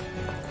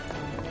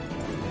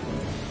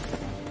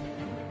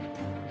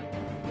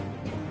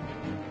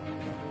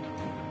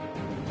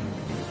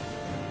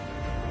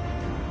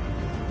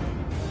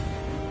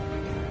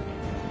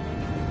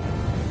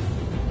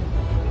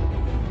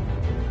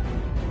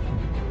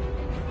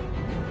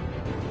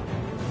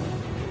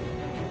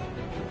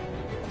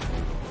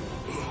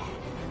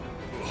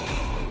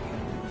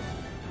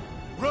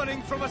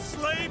 Running from a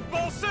slave,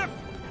 Balsep?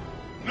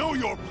 Know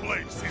your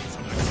place,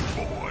 insolent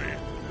boy!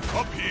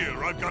 Up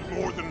here, I've got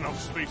more than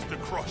enough space to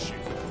crush you.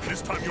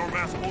 This time your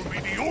mask won't be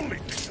the only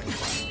thing that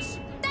cracks.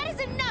 That is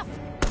enough!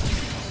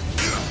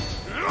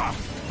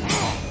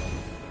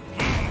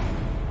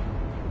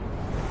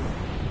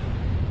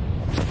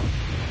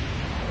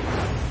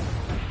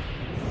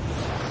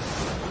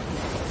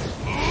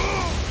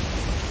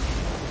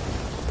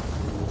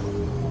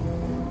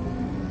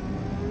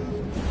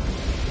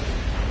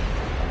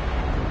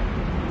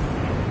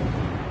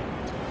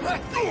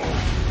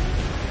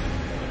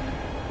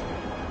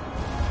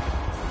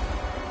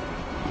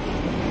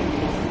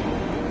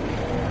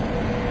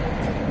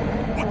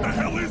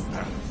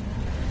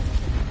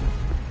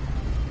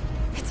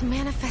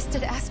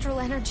 manifested astral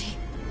energy.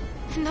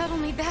 And not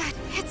only that,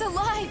 it's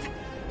alive!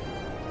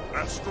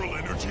 Astral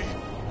energy?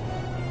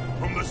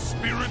 From the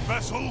spirit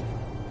vessel?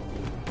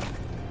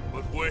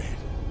 But wait,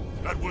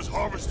 that was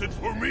harvested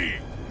for me!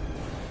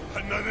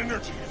 And that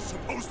energy is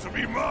supposed to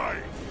be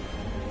mine!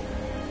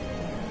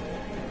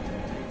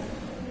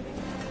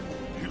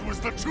 It was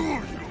the two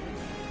of you!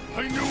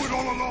 I knew it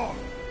all along!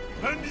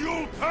 And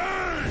you'll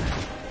pay!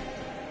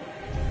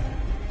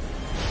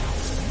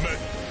 Men,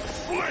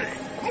 slay!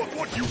 Look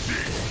what you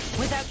did!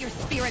 Without your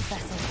spirit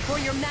vessel, or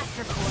your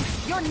master core,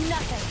 you're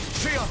nothing!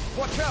 Shia,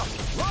 watch out!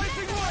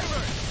 Rising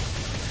Wyvern!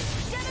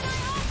 Gemini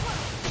Aqua!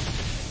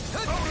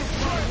 Out of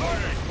my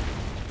way!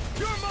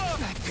 Your mom!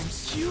 That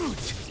thing's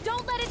huge!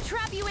 Don't let it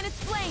trap you in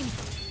its flames!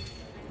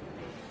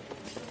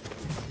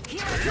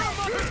 Here I go!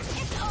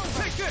 It's over!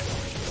 Take this!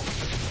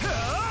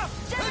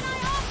 Gemini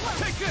Aqua!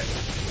 Take this!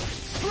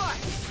 Fly!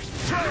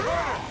 Try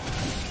harder!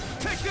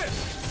 Take this!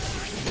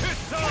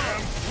 It's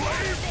time!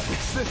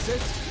 Is this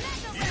it?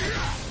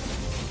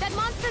 That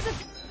monster's a...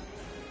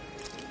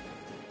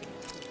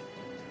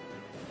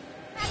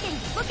 Attacking!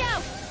 Look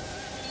out!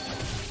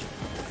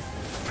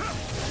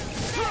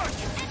 Try!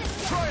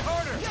 Try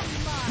harder!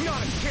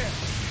 Not a chance!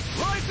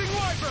 Rising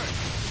Wyvern!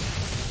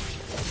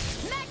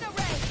 Mega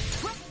Ray!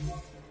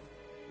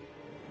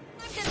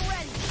 Get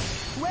ready!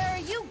 Where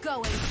are you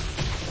going?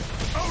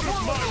 Out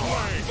of my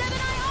way!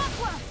 Gemini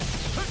Aqua!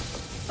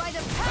 By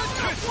the power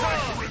of It's War!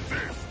 time!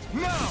 Resist!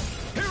 Now!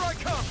 Here I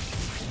come!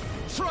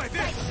 Try this!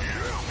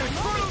 I'm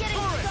only Infernal getting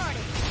Torrent!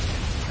 started!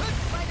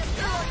 By the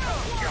power of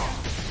War!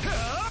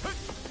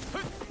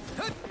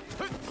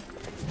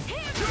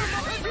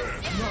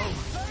 No!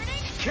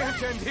 Can't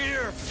end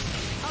here!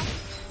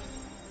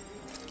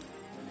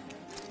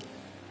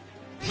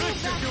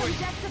 This you're doing-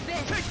 Death's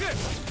Abyss! Take this!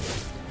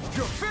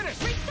 You're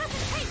finished!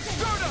 Resuscitation!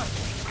 Stardust!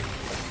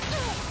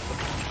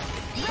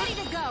 Ready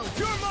to go!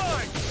 You're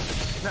mine!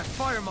 That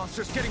fire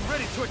monster's getting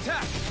ready to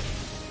attack!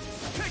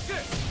 Take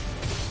this!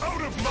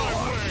 Out of my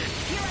way!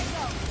 Here I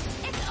go!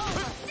 It's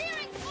over!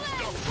 Searing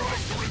Flame! Try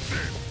to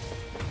resist!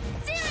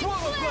 Searing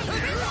Swallow Flame!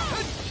 Blade!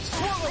 Reload!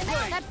 Swallow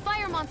Blade! That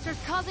fire monster's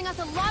causing us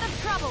a lot of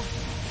trouble!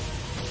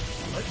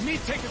 Let me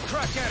take a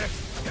crack at it!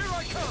 Here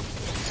I come!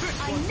 This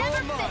I one's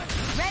never all mine!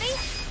 fit! Ready?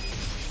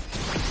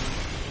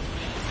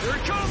 Here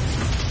it comes!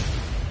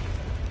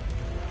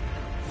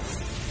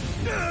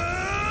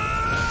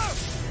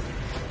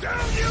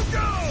 Down you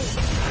go!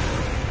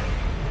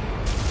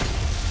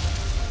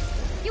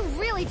 You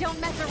really don't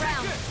mess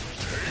around!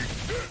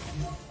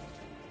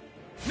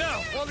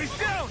 Now, while he's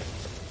down!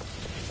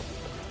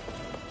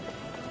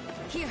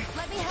 Here,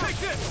 let me help! Take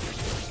this!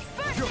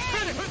 First You're aid!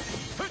 finished!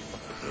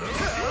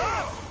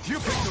 You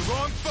picked the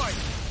wrong fight!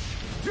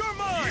 You're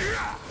mine!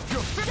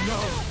 You're finished!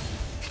 No!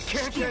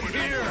 Can't get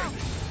here!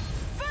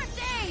 First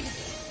aid!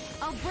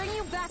 I'll bring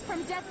you back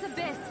from Death's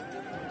Abyss!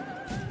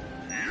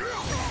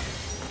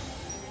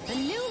 A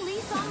new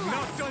lease on life!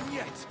 Not done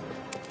yet!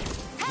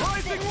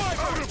 Rising Wyvern!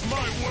 Out of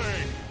my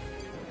way!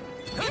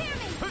 Hear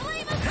me!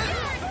 Flame of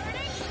Fury!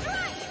 Burning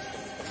Strike!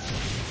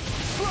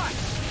 Flash!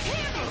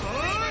 Hear me!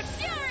 Flame of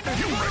Fury!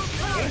 You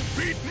won't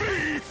beat me!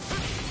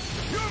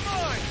 You're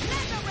mine!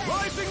 Mega Ray!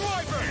 Rising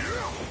Wyvern!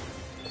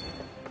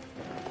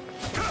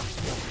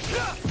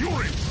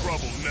 You're in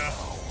trouble now!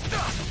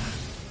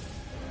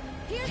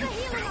 Here's a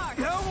healing arc!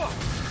 Now what?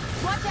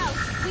 Watch out!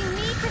 We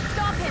need to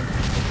stop him!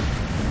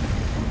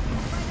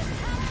 By the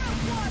power of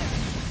water!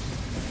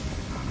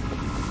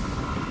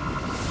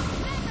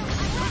 Mega,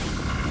 I'm ready!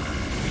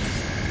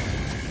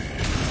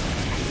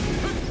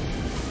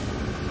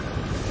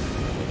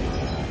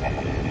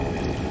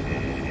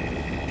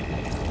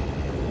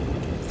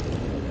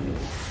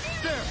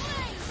 There!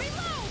 Flame!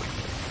 Reload!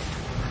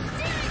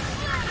 Searing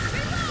Flame!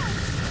 Reload!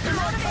 Here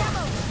I Out of come!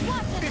 ammo!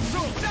 Watch it! It's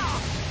so down!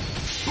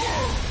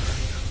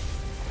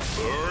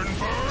 Burn,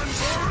 burn,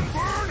 burn,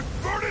 burn!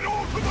 Burn it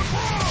all to the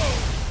ground!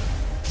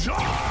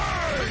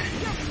 Die!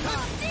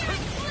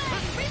 Searing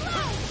Flame!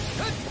 Reload!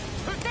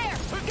 There!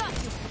 Got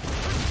you!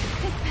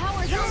 His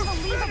power's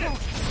unbelievable!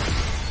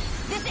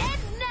 This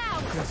ends now!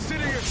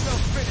 Consider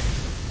yourself finished!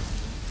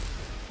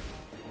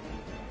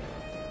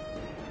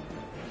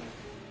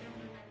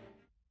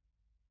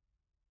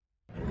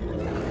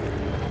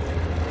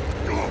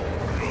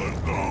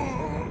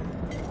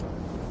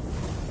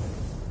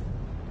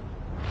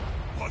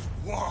 But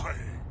why?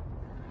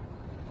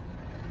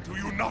 Do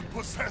you not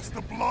possess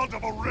the blood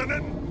of a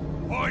Renan?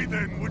 Why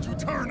then would you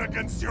turn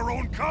against your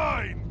own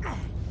kind?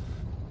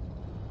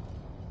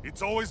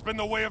 It's always been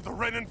the way of the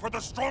Renan for the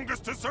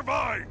strongest to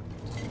survive!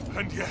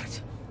 And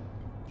yet,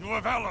 you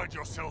have allied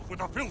yourself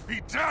with a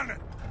filthy Danon!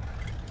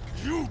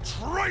 You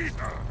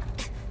traitor!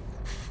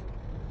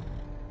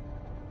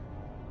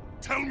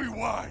 Tell me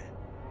why?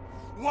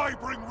 Why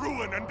bring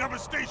ruin and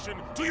devastation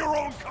to your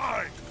own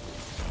kind?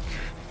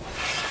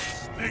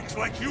 Snakes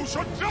like you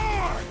should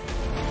die!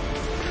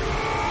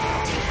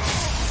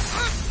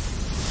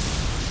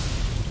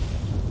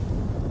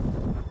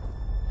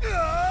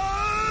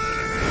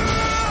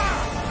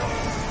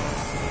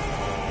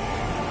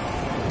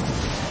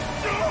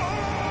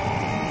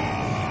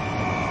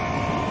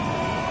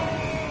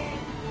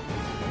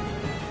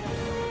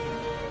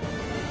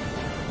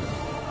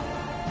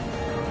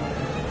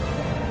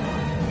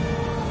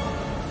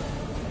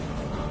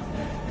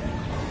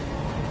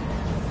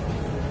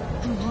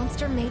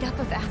 monster made up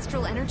of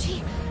astral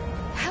energy?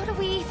 How do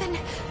we even...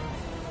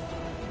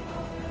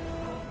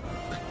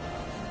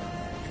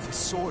 If the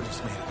sword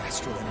is made of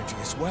astral energy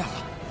as well,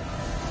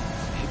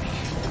 maybe...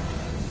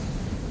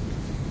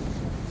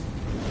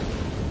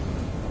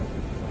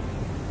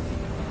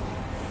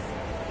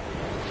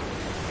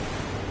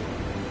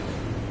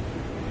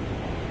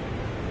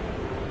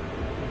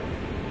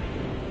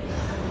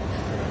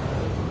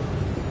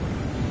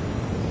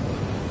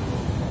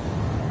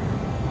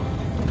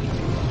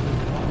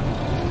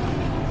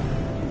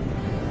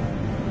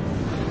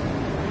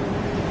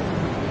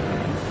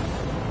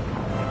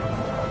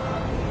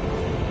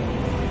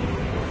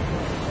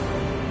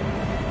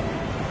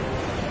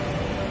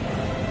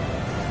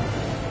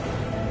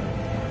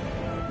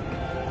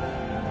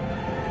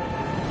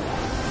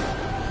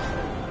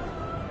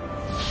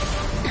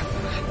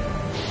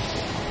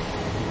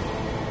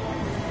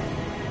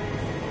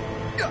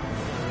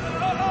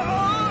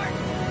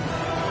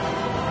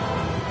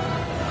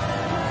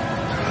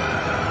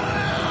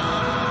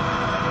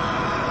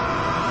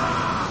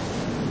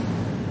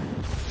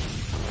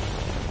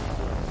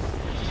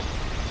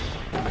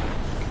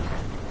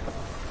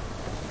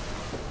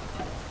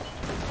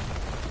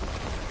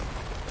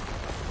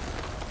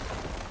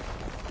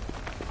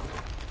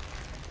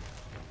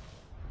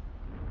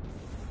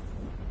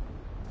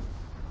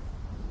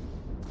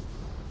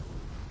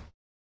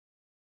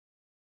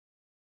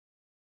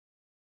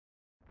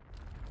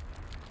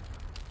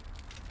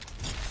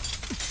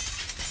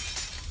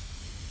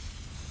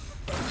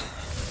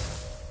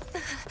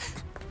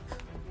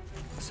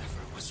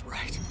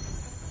 Right.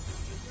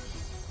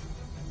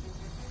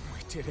 We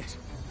did it.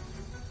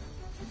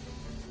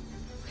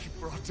 We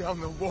brought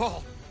down the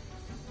wall.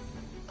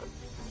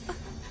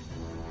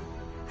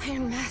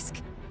 Iron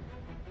Mask,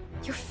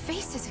 your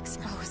face is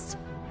exposed.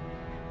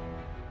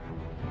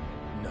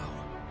 No.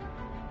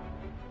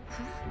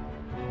 Huh?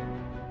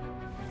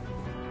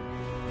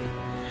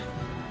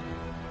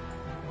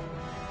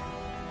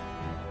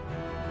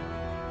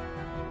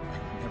 I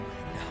remember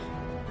it now.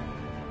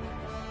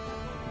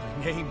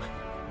 My name...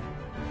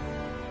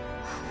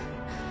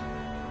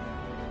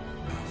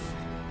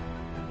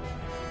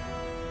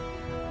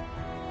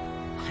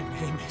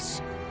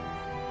 Amos.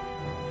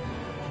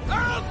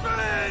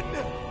 Alvin!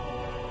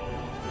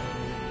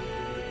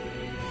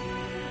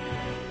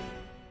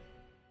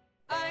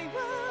 I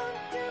want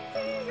to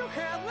be your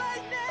head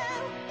right now.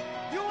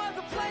 You are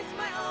the place,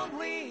 my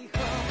only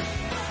home.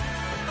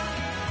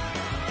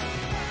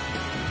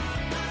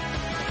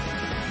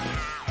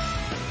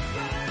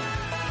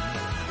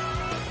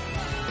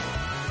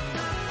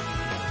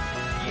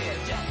 Yeah,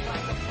 just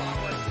like the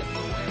flowers that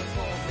bloom and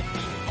fall,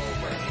 repeat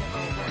over and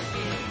over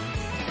again.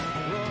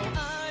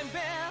 I'm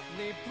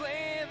barely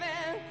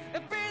breathing,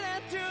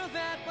 breathing through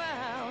that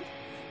ground.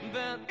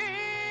 But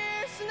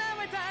each and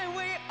every time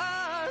we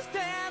all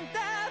stand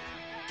up,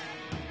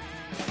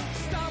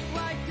 stop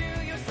like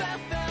to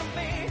yourself and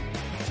me,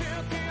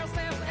 true to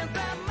yourself, and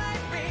that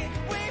might be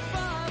we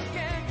both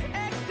can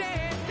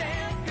exceed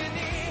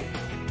destiny.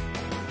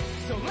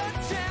 So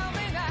let's tell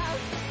me now,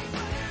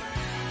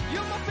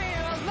 you must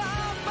feel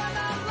alone, but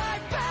I'm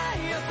right by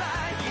your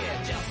side. Yeah,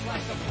 just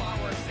like the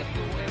flowers that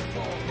bloom and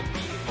fall,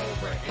 repeat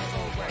over and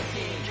over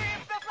again.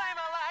 Keep the flame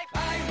alive.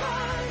 I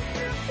want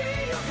to see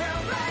you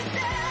here right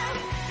now.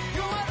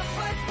 You are the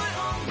place my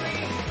only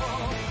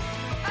home.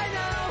 I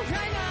know,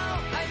 I know,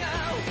 I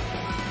know.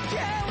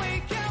 Yeah, we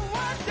can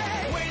one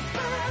day. We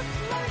spread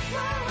like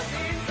flowers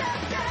in the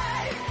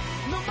sky.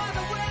 No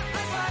matter where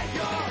I'm by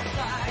your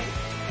side.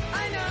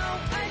 I know,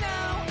 I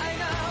know, I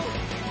know.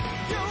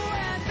 You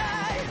and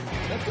I,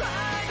 let's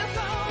fly the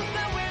souls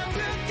that we're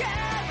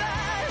together.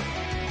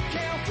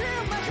 Can't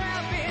feel my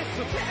habits,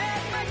 so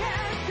take my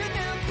hand, you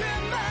can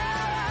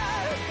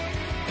tomorrow.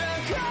 The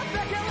crowd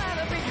that can let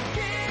it be, you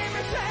give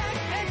me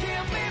strength and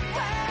give me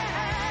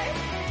faith.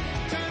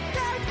 To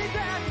dark the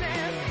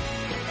darkness,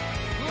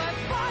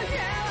 let's find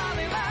yeah,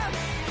 only love.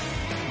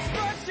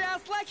 Spark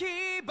just like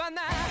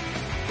Hibana.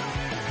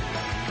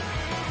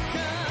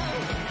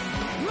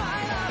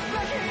 Light up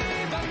like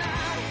Hibana.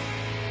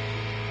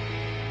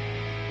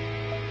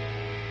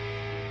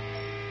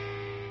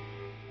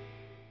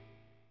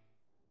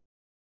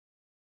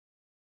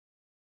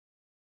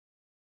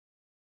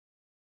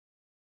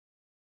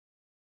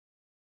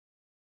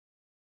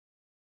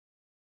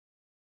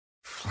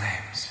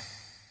 Flames.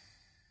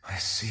 I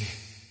see.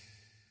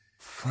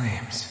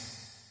 Flames.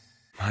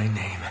 My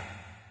name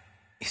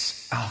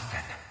is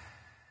Alvin.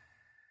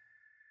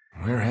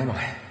 Where am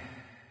I?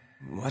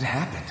 What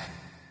happened?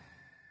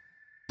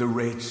 The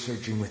rage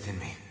surging within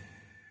me,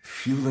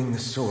 fueling the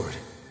sword.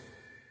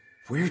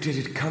 Where did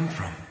it come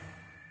from?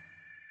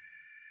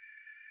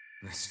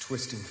 This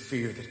twisting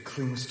fear that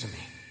clings to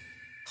me,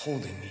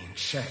 holding me in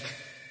check.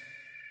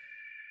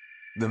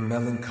 The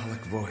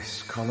melancholic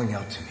voice calling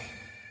out to me.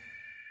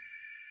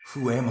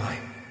 Who am I?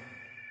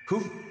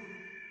 Who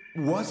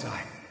was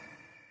I?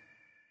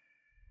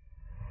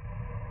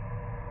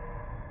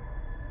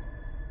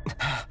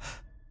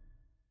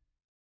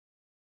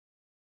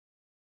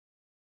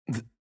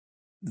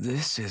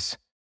 This is...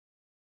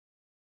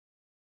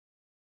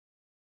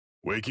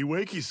 Wakey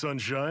wakey,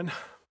 sunshine.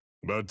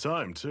 About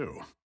time, too.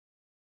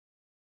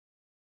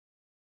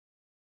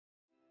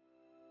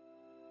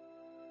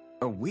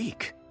 A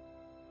week?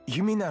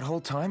 You mean that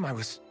whole time I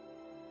was...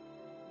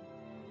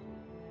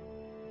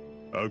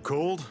 Out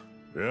cold?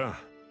 Yeah.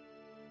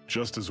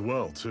 Just as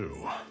well,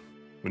 too.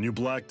 When you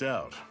blacked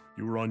out,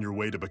 you were on your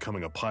way to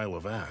becoming a pile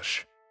of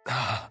ash.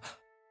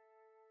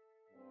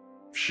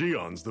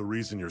 Shion's the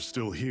reason you're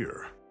still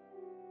here.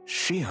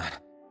 Shion,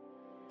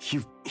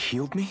 you've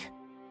healed me?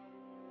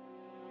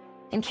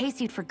 In case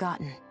you'd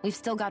forgotten, we've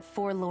still got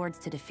 4 lords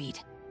to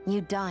defeat.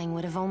 You dying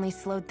would have only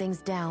slowed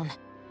things down.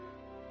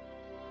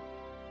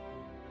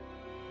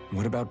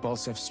 What about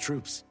Balsef's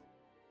troops?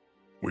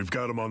 We've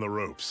got them on the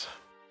ropes.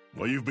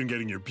 While you've been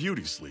getting your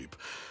beauty sleep,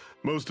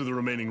 most of the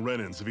remaining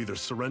Renans have either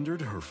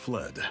surrendered or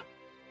fled.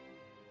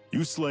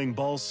 You slaying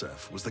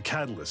Balsef was the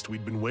catalyst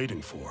we'd been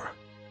waiting for.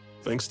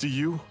 Thanks to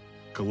you,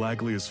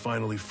 Galagly is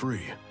finally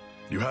free.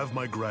 You have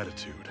my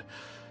gratitude.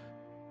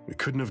 We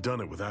couldn't have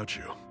done it without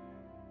you.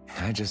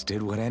 I just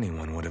did what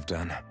anyone would have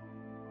done.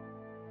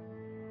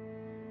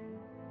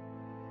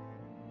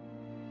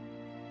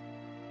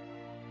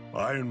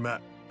 Iron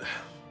Man...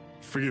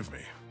 Forgive me.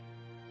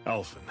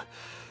 Alphen.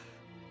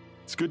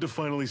 It's good to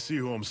finally see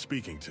who I'm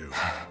speaking to.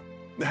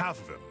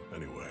 Half of him,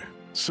 anyway.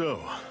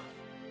 So,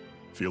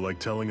 feel like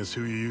telling us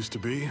who you used to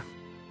be?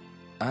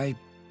 I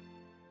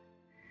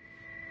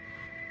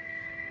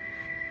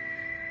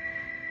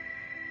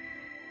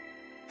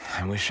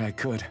wish I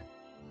could.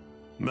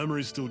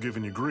 Memory's still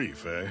giving you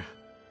grief, eh?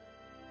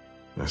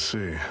 I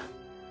see.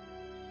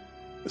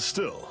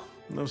 Still,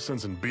 no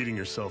sense in beating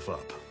yourself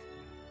up.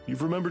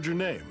 You've remembered your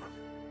name.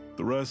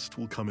 The rest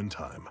will come in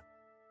time.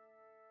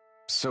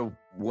 So,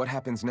 what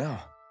happens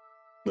now?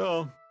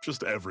 Oh,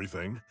 just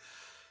everything.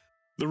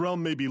 The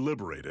realm may be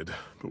liberated,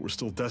 but we're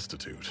still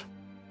destitute.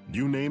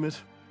 You name it,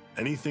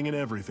 anything and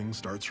everything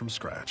starts from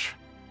scratch.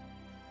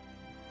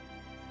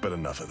 But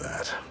enough of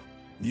that.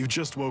 You've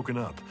just woken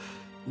up.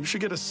 You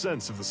should get a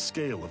sense of the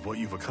scale of what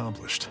you've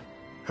accomplished.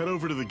 Head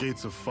over to the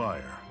Gates of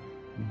Fire,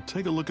 and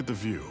take a look at the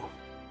view.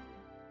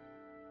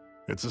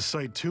 It's a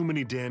sight too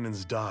many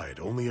Dahnans died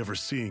only ever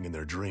seeing in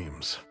their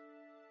dreams.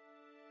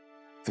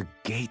 The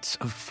Gates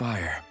of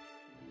Fire.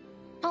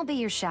 I'll be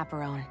your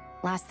chaperone.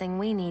 Last thing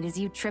we need is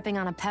you tripping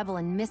on a pebble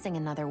and missing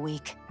another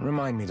week.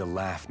 Remind me to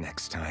laugh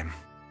next time.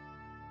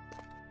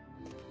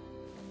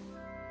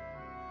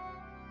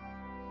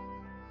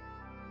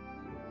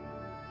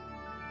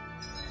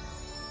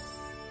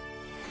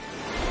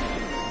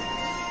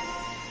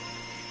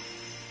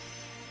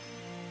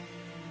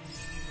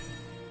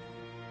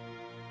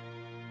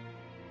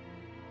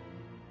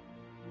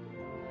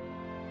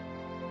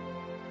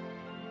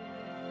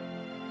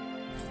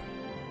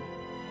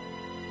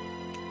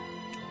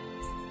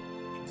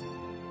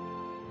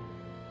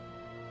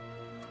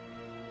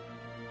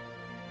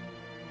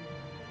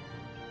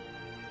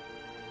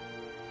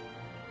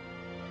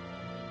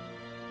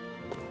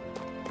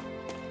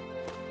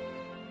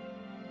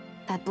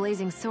 That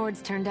blazing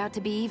sword's turned out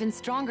to be even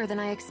stronger than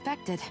I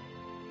expected.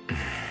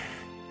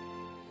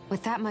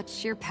 With that much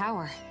sheer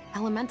power,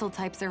 elemental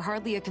types are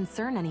hardly a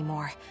concern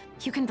anymore.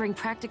 You can bring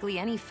practically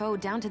any foe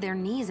down to their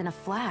knees in a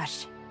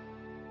flash.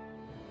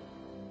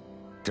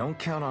 Don't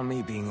count on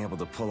me being able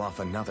to pull off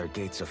another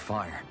Gates of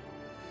Fire.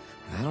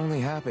 That only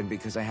happened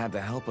because I had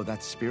the help of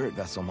that spirit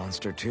vessel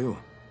monster too.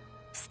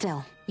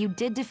 Still, you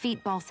did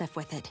defeat Balsef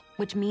with it,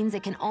 which means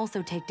it can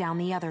also take down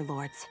the other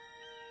lords.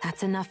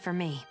 That's enough for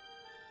me.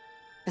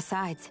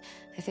 Besides,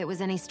 if it was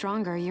any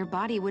stronger, your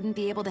body wouldn't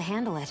be able to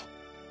handle it.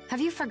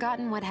 Have you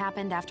forgotten what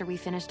happened after we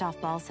finished off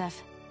Balsef?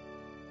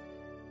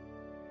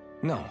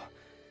 No.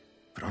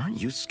 But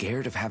aren't you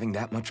scared of having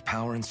that much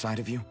power inside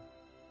of you?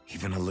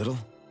 Even a little?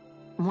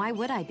 Why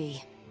would I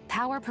be?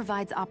 Power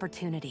provides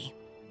opportunity.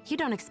 You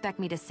don't expect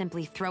me to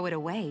simply throw it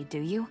away,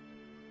 do you?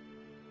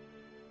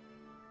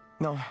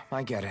 No,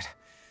 I get it.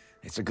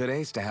 It's a good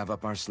ace to have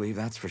up our sleeve,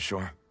 that's for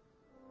sure.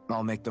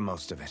 I'll make the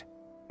most of it.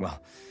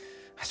 Well,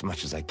 as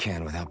much as I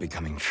can without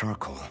becoming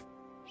charcoal.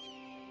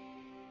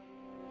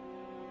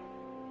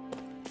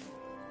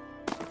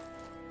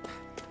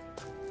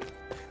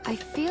 I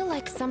feel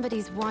like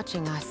somebody's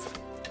watching us.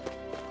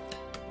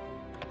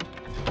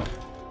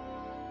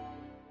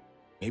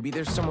 Maybe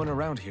there's someone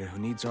around here who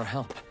needs our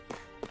help.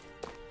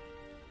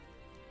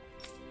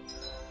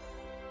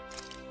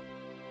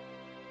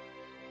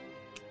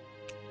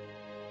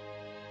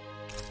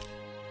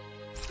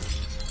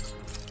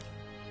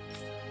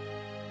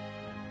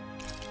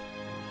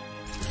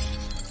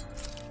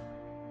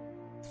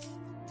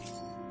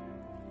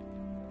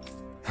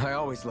 I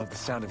always love the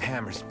sound of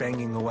hammers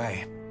banging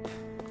away.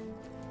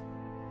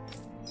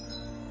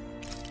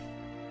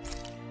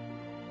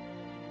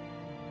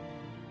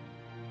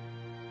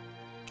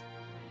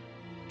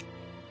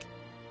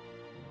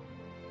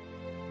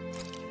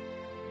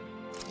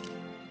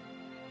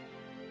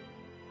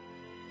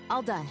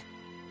 All done.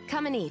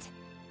 Come and eat.